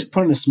 You don't just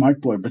put in a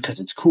smartboard because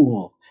it's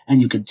cool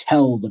and you could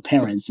tell the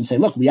parents and say,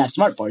 look, we have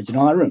smartboards in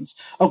all our rooms.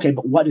 Okay,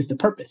 but what is the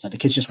purpose? Are the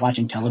kids just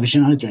watching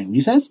television on it during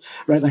recess,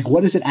 right? Like,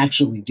 what is it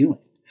actually doing?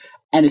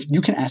 And if you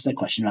can ask that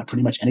question about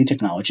pretty much any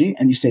technology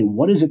and you say,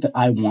 what is it that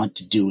I want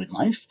to do in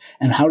life?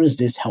 And how does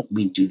this help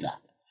me do that?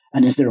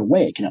 And is there a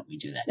way it can help me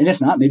do that? And if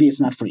not, maybe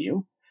it's not for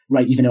you,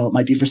 right? Even though it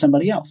might be for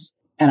somebody else.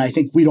 And I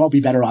think we'd all be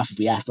better off if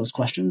we asked those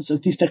questions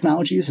of these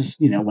technologies,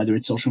 whether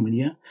it's social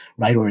media,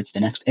 right? Or it's the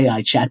next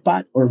AI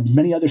chatbot or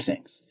many other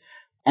things.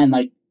 And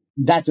like,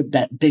 that's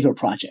that bigger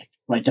project,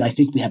 right? That I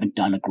think we haven't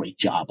done a great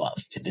job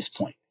of to this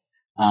point.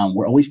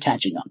 We're always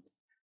catching up,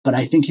 but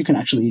I think you can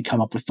actually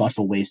come up with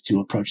thoughtful ways to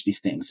approach these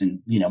things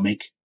and,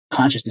 make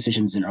conscious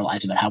decisions in our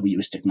lives about how we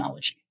use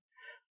technology.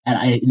 And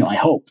I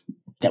hope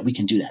that we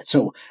can do that.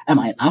 So am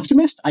I an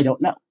optimist? I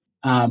don't know.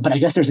 But I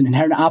guess there's an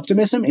inherent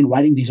optimism in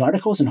writing these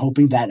articles and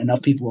hoping that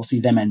enough people will see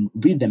them and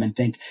read them and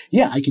think,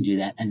 yeah, I can do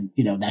that. And,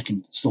 that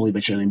can slowly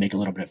but surely make a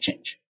little bit of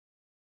change.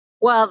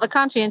 Well, the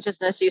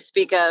conscientiousness you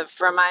speak of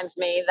reminds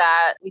me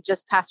that we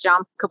just passed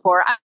Yom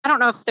Kippur. I don't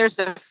know if there's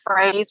a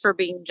phrase for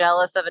being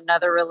jealous of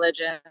another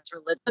religion's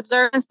religious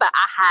observance, but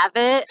I have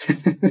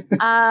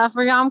it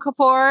for Yom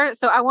Kippur.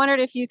 So I wondered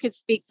if you could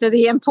speak to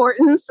the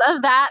importance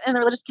of that in the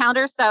religious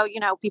calendar. So,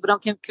 people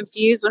don't get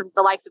confused when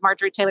the likes of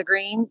Marjorie Taylor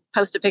Greene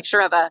post a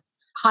picture of a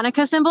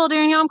Hanukkah symbol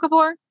during Yom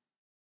Kippur.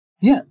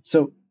 Yeah.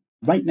 So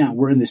right now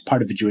we're in this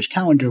part of the Jewish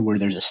calendar where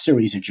there's a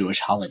series of Jewish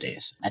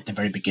holidays at the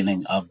very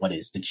beginning of what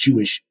is the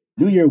Jewish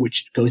New Year,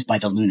 which goes by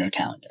the lunar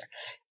calendar.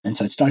 And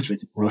so it starts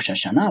with Rosh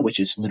Hashanah, which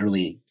is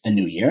literally the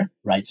New Year,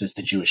 right? So it's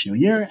the Jewish New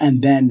Year.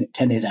 And then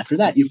 10 days after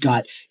that, you've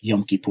got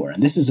Yom Kippur.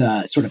 And this is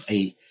a sort of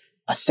a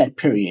set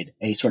period,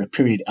 a sort of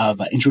period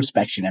of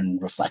introspection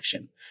and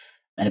reflection.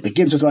 And it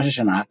begins with Rosh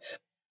Hashanah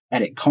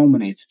and it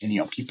culminates in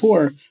Yom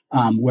Kippur,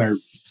 where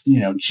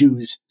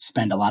Jews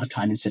spend a lot of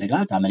time in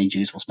synagogue. Many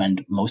Jews will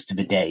spend most of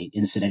the day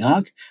in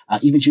synagogue.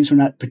 Even Jews who are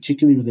not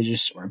particularly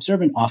religious or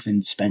observant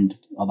often spend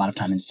a lot of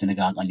time in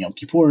synagogue on Yom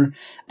Kippur.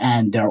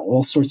 And there are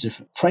all sorts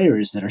of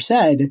prayers that are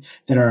said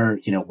that are,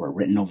 were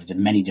written over the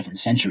many different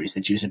centuries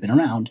that Jews have been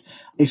around,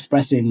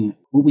 expressing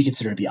what we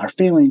consider to be our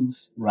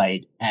failings,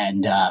 right?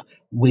 And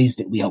ways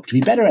that we hope to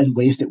be better and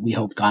ways that we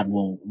hope God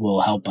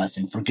will help us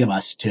and forgive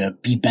us to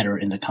be better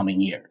in the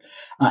coming year.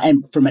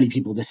 And for many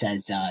people, this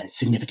has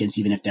significance,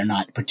 even if they're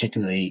not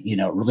particularly,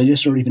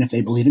 religious or even if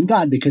they believe in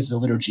God, because the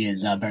liturgy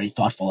is very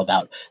thoughtful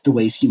about the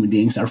ways human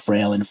beings are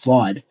frail and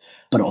flawed,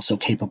 but also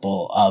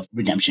capable of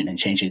redemption and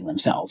changing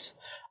themselves.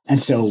 And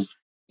so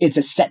it's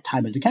a set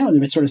time of the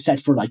calendar. It's sort of set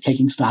for like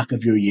taking stock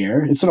of your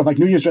year. It's sort of like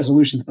New Year's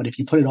resolutions, but if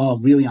you put it all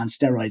really on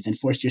steroids and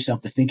force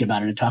yourself to think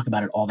about it and talk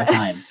about it all the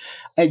time,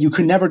 and you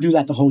could never do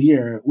that the whole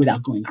year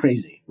without going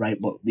crazy, right?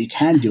 But we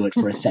can do it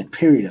for a set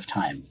period of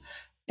time.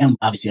 And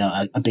obviously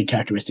a big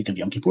characteristic of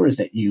Yom Kippur is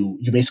that you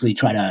basically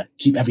try to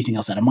keep everything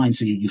else out of mind.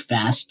 So you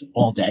fast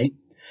all day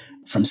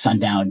from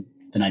sundown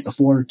the night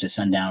before to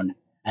sundown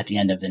at the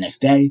end of the next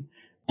day.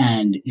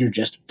 And you're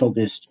just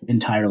focused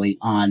entirely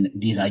on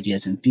these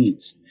ideas and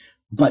themes.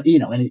 But,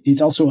 and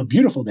it's also a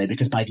beautiful day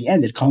because by the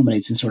end it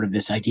culminates in sort of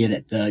this idea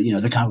that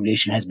the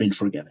congregation has been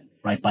forgiven,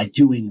 right? By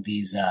doing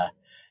these,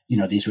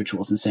 these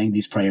rituals and saying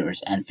these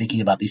prayers and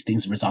thinking about these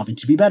things and resolving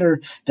to be better,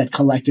 that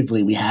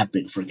collectively we have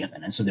been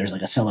forgiven. And so there's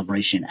like a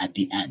celebration at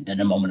the end and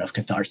a moment of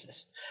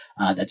catharsis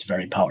that's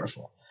very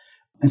powerful.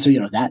 And so,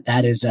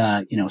 that is,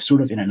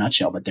 sort of in a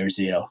nutshell, but there's,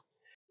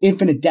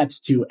 infinite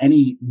depth to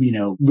any,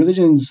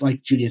 religions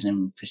like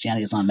Judaism,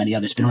 Christianity, Islam, many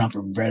others been around for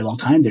a very long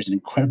time. There's an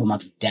incredible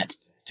amount of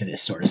depth to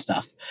this sort of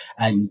stuff.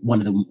 And one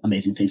of the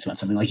amazing things about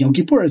something like Yom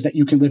Kippur is that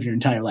you can live your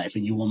entire life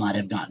and you will not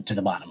have gotten to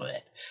the bottom of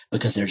it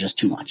because there's just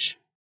too much.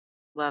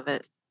 Love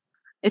it.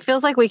 It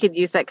feels like we could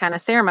use that kind of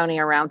ceremony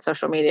around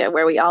social media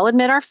where we all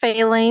admit our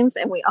failings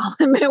and we all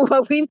admit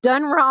what we've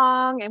done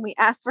wrong and we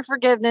ask for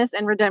forgiveness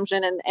and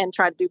redemption and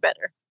try to do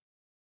better.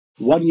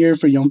 1 year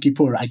for Yom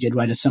Kippur, I did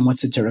write a somewhat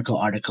satirical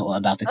article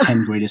about the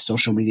 10 greatest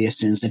social media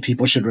sins that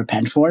people should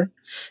repent for.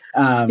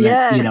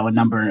 Yes.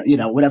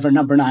 Whatever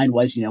number 9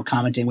 was,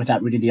 commenting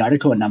without reading the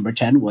article. And number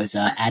 10 was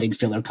adding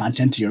filler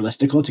content to your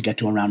listicle to get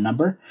to a round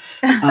number.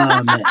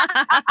 And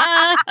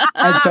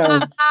so,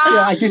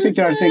 I do think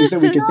there are things that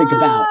we can think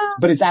about,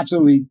 but it's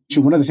absolutely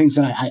true. One of the things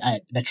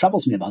that that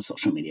troubles me about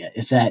social media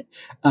is that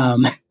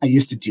I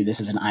used to do this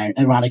as an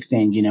ironic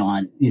thing,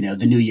 on,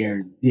 the new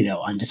year,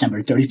 on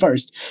December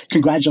 31st.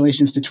 Congratulations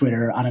to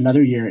Twitter on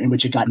another year in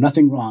which it got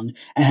nothing wrong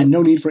and had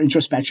no need for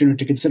introspection or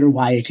to consider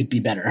why it could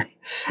be better.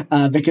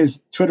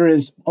 Because Twitter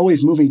is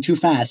always moving too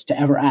fast to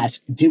ever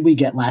ask, did we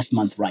get last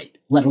month right?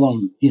 Let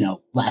alone,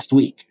 last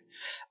week.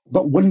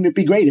 But wouldn't it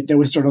be great if there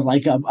was sort of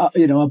like a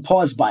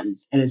pause button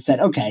and it said,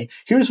 okay,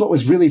 here's what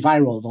was really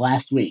viral the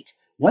last week.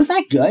 Was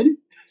that good?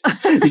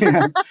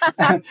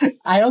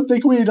 I don't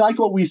think we like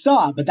what we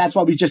saw, but that's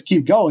why we just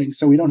keep going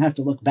so we don't have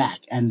to look back.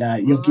 And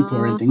Yom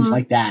Kippur and things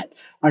like that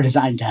are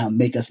designed to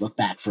make us look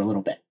back for a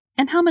little bit.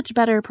 And how much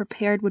better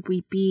prepared would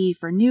we be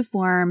for new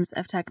forms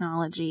of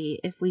technology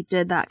if we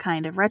did that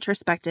kind of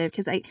retrospective?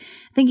 Because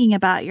thinking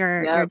about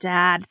your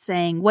dad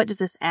saying, what does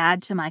this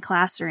add to my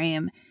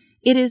classroom?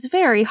 It is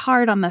very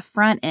hard on the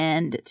front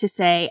end to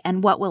say,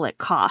 and what will it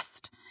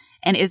cost?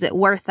 And is it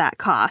worth that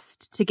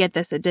cost to get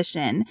this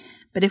edition?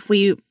 But if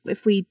we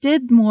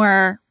did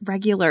more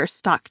regular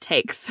stock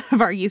takes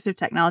of our use of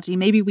technology,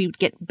 maybe we would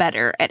get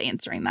better at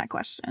answering that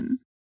question.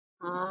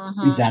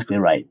 Mm-hmm. Exactly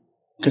right.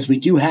 Because we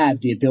do have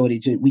the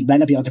ability we might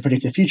not be able to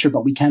predict the future,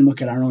 but we can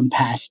look at our own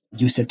past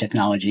use of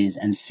technologies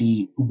and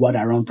see what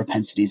our own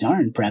propensities are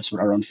and perhaps what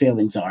our own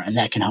failings are. And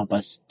that can help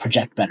us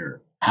project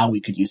better how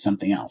we could use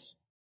something else.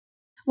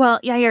 Well,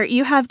 Yair,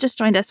 you have just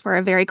joined us for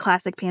a very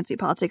classic Pantsuit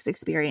Politics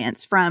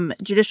experience, from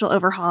judicial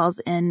overhauls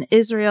in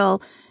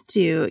Israel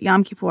to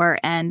Yom Kippur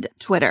and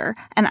Twitter.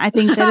 And I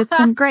think that it's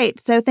been great.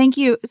 So thank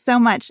you so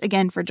much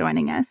again for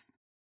joining us.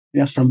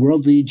 Yeah, from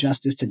worldly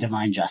justice to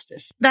divine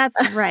justice.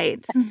 That's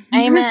right.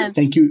 Amen.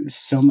 Thank you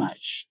so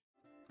much.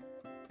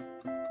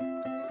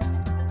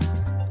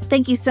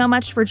 Thank you so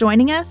much for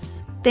joining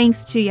us.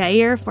 Thanks to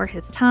Yair for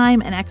his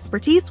time and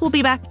expertise. We'll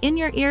be back in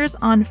your ears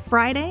on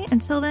Friday.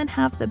 Until then,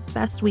 have the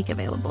best week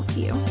available to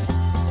you.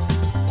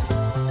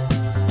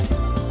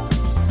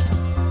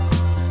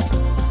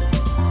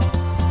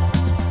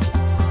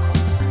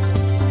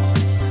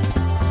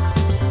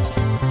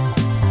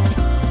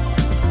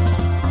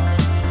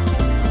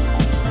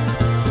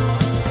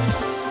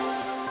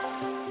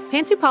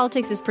 Pantsuit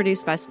Politics is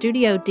produced by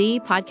Studio D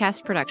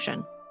Podcast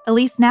Production.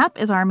 Elise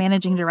Knapp is our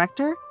managing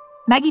director.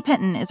 Maggie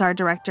Pinton is our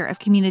director of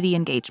community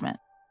engagement.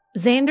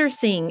 Xander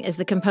Singh is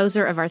the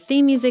composer of our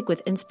theme music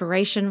with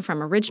inspiration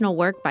from original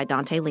work by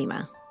Dante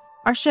Lima.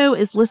 Our show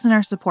is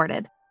listener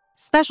supported.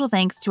 Special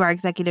thanks to our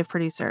executive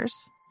producers: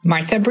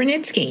 Martha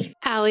Brunitsky,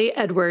 Allie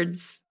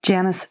Edwards,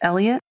 Janice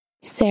Elliott,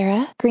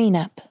 Sarah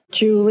Greenup,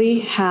 Julie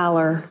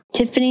Haller,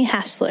 Tiffany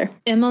Hassler,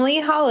 Emily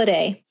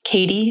Holiday,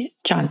 Katie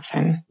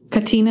Johnson,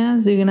 Katina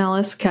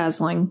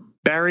Zuganellis-Kasling,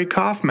 Barry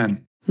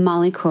Kaufman,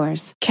 Molly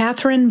Kors,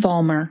 Catherine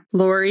Vollmer,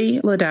 Lori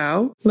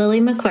Ladow,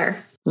 Lily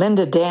McClure,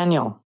 Linda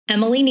Daniel,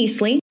 Emily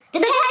Neasley,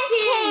 The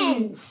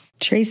Hutchins,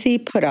 Tracy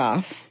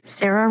Putoff,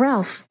 Sarah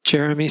Ralph,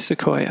 Jeremy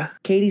Sequoia,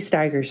 Katie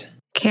Steigers,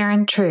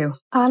 Karen True,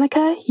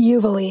 Annika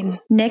Uvaline,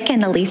 Nick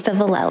and Elisa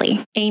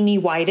Vallely, Amy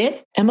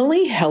Whited,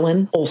 Emily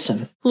Helen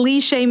Olson,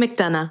 Lee Shea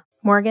McDonough,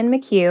 Morgan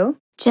McHugh,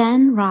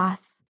 Jen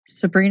Ross,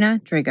 Sabrina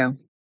Drago,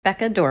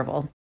 Becca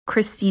Dorval,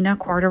 Christina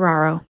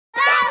Quartararo,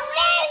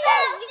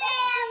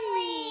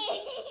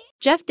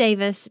 Jeff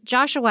Davis,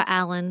 Joshua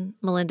Allen,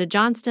 Melinda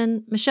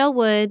Johnston, Michelle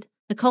Wood,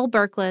 Nicole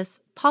Berkless,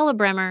 Paula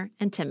Bremer,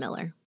 and Tim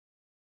Miller.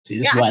 See,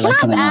 this is why I like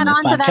coming on this podcast.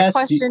 Can I add on to that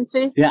question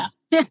too? Yeah.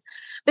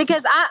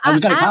 Because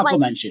I'm going to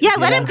compliment you. Yeah,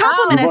 let him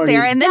compliment us,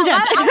 Sarah, and then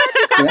jump.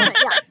 Yeah,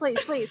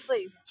 please.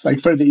 It's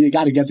like, you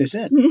got to get this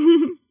in.